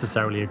don't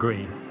necessarily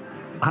agree.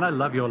 And I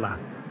love your laugh.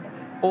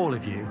 All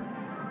of you.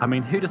 I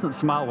mean, who doesn't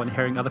smile when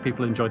hearing other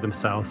people enjoy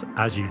themselves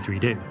as you three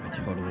do? I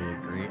totally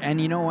agree.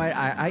 And you know what?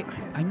 I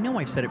know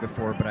I've said it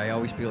before, but I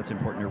always feel it's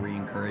important to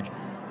re-encourage.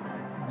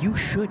 You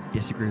should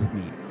disagree with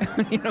me.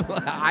 You know,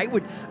 I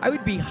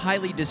would be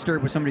highly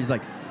disturbed when somebody's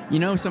like, you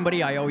know,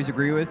 somebody I always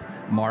agree with,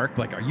 Mark,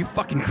 like, are you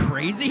fucking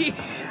crazy?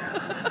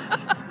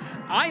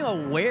 I'm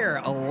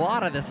aware a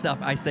lot of the stuff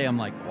I say, I'm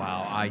like,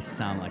 wow, I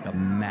sound like a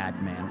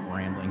madman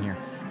rambling here.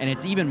 And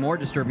it's even more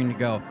disturbing to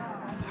go,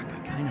 fuck,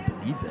 I kind of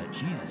believe that.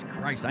 Jesus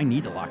Christ, I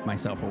need to lock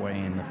myself away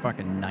in the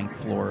fucking 9th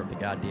floor of the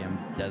goddamn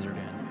Desert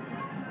Inn.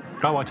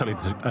 Oh, I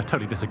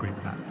totally disagree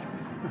with that.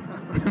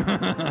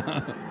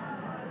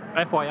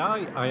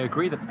 FYI, I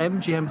agree that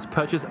MGM's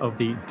purchase of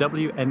the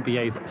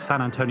WNBA's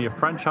San Antonio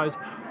franchise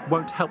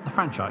won't help the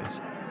franchise.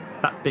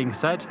 That being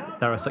said,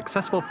 there are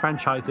successful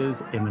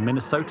franchises in the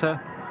Minnesota,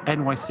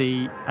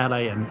 NYC,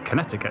 LA, and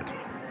Connecticut.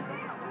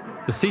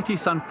 The CT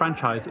Sun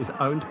franchise is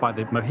owned by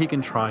the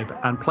Mohegan Tribe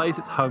and plays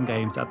its home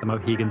games at the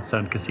Mohegan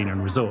Sun Casino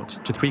and Resort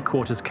to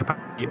 3/4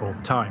 capacity all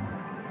the time.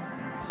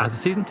 As a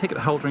season ticket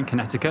holder in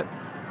Connecticut,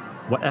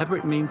 whatever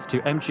it means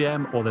to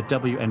MGM or the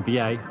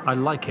WNBA, I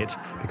like it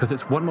because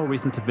it's one more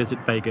reason to visit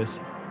Vegas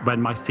when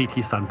my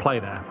CT Sun play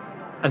there,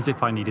 as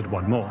if I needed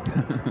one more.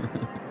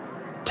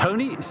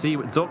 Tony, see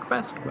you at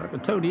Zorkfest, wherever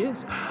Tony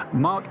is.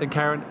 Mark and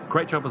Karen,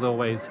 great job as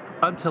always.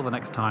 Until the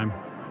next time,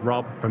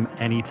 Rob from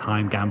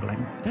Anytime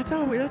Gambling.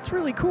 That's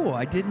really cool.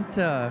 I didn't.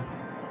 I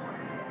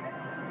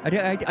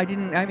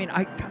didn't. I mean,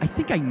 I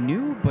think I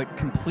knew, but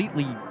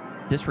completely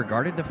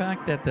disregarded the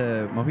fact that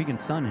the Mohegan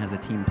Sun has a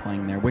team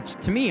playing there, which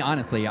to me,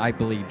 honestly, I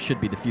believe should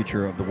be the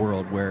future of the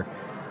world, where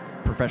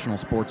professional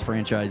sports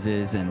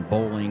franchises and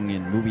bowling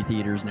and movie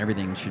theaters and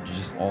everything should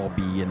just all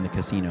be in the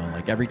casino.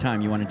 Like every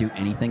time you want to do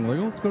anything, like,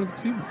 oh, let's go to the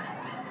casino.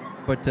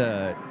 But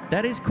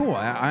that is cool.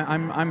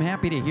 I'm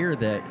happy to hear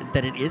that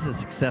it is a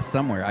success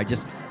somewhere. I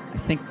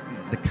think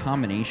the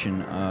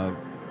combination of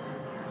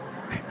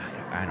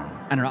I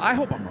don't know. I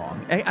hope I'm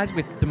wrong. As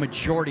with the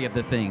majority of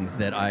the things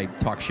that I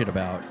talk shit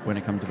about when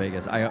it comes to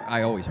Vegas,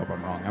 I always hope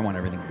I'm wrong. I want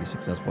everything to be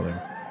successful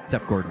there.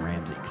 Except Gordon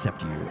Ramsay,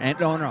 except you. And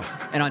no.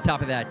 And on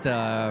top of that,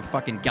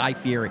 fucking Guy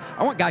Fieri.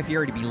 I want Guy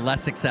Fieri to be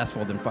less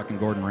successful than fucking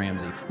Gordon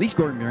Ramsay. At least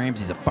Gordon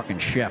Ramsay's a fucking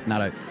chef,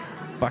 not a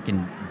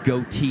fucking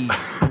goatee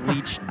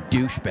bleached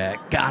douchebag.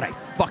 God, I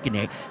fucking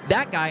hate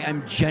that guy.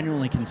 I'm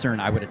genuinely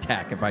concerned I would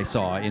attack if I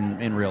saw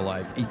in real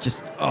life. He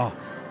just, I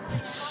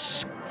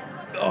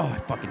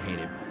fucking hate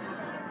him.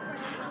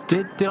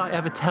 Did I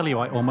ever tell you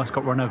I almost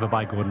got run over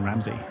by Gordon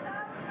Ramsay?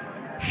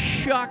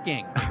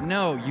 Shocking.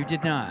 No, you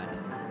did not.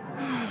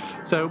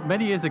 So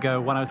many years ago,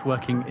 when I was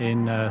working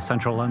in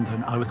central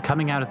London, I was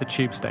coming out of the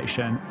tube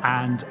station,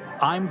 and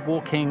I'm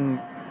walking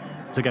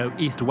to go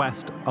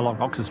east-west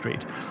along Oxford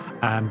Street.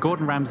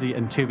 Gordon Ramsay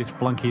and two of his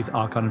flunkies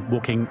are kind of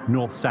walking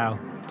north-south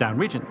down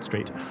Regent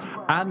Street,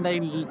 and they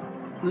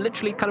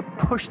literally kind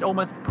of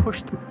almost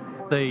pushed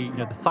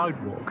the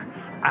sidewalk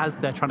as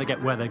they're trying to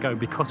get where they're going,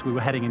 because we were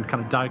heading in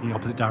kind of diagonally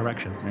opposite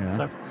directions. Yeah.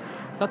 So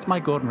that's my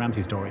Gordon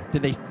Ramsay story.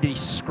 Did he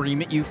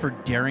scream at you for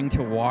daring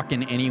to walk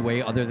in any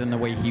way other than the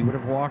way he would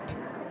have walked?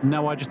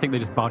 No, I just think they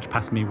just barged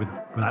past me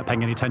without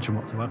paying any attention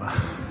whatsoever.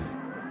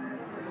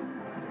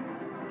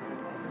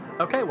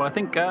 Okay, well, I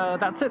think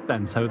that's it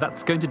then. So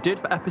that's going to do it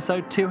for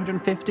episode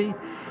 250.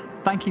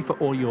 Thank you for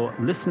all your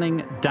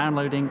listening,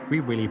 downloading.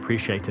 We really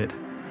appreciate it.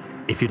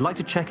 If you'd like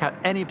to check out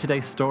any of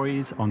today's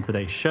stories on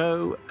today's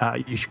show,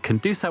 you can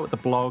do so at the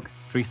blog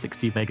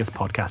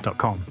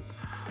 360vegaspodcast.com.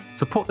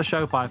 Support the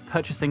show by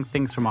purchasing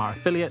things from our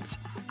affiliates,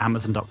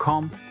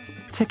 Amazon.com,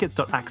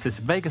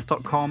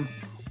 tickets.accessvegas.com,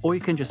 or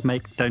you can just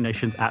make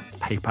donations at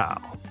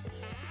PayPal.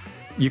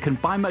 You can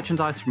buy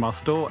merchandise from our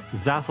store,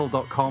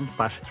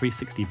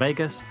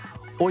 zazzle.com/360vegas,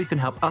 or you can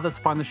help others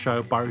find the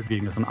show by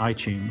reviewing us on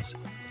iTunes.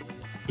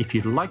 If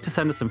you'd like to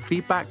send us some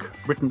feedback,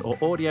 written or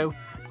audio,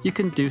 you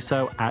can do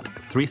so at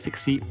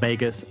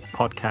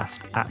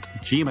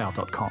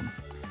 360vegaspodcast@gmail.com.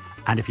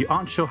 And if you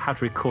aren't sure how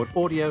to record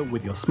audio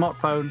with your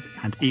smartphone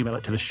and email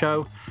it to the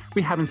show,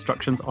 we have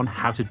instructions on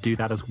how to do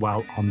that as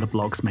well on the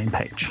blog's main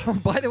page. Oh,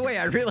 by the way,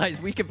 I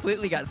realized we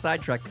completely got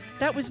sidetracked.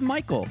 That was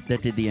Michael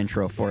that did the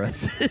intro for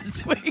us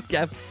this week.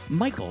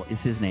 Michael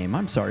is his name.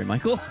 I'm sorry,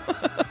 Michael.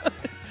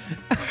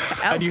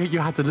 And you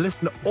had to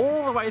listen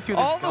all the way through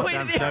this all the way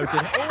to the show, all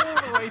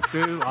the way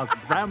through. I was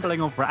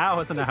rambling on for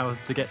hours and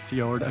hours to get to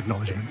your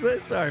acknowledgement.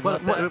 Sorry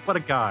about that. What a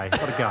guy.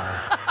 What a guy.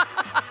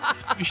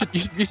 You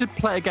should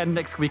play again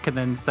next week and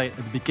then say at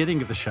the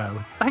beginning of the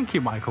show, thank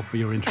you, Michael, for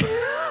your intro.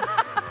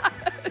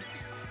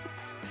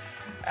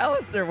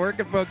 Alistair, where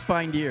can folks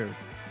find you?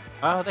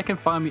 They can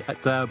find me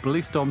at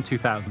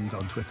Bluestorm2000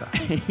 on Twitter.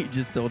 He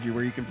just told you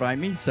where you can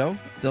find me, so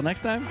until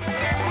next time.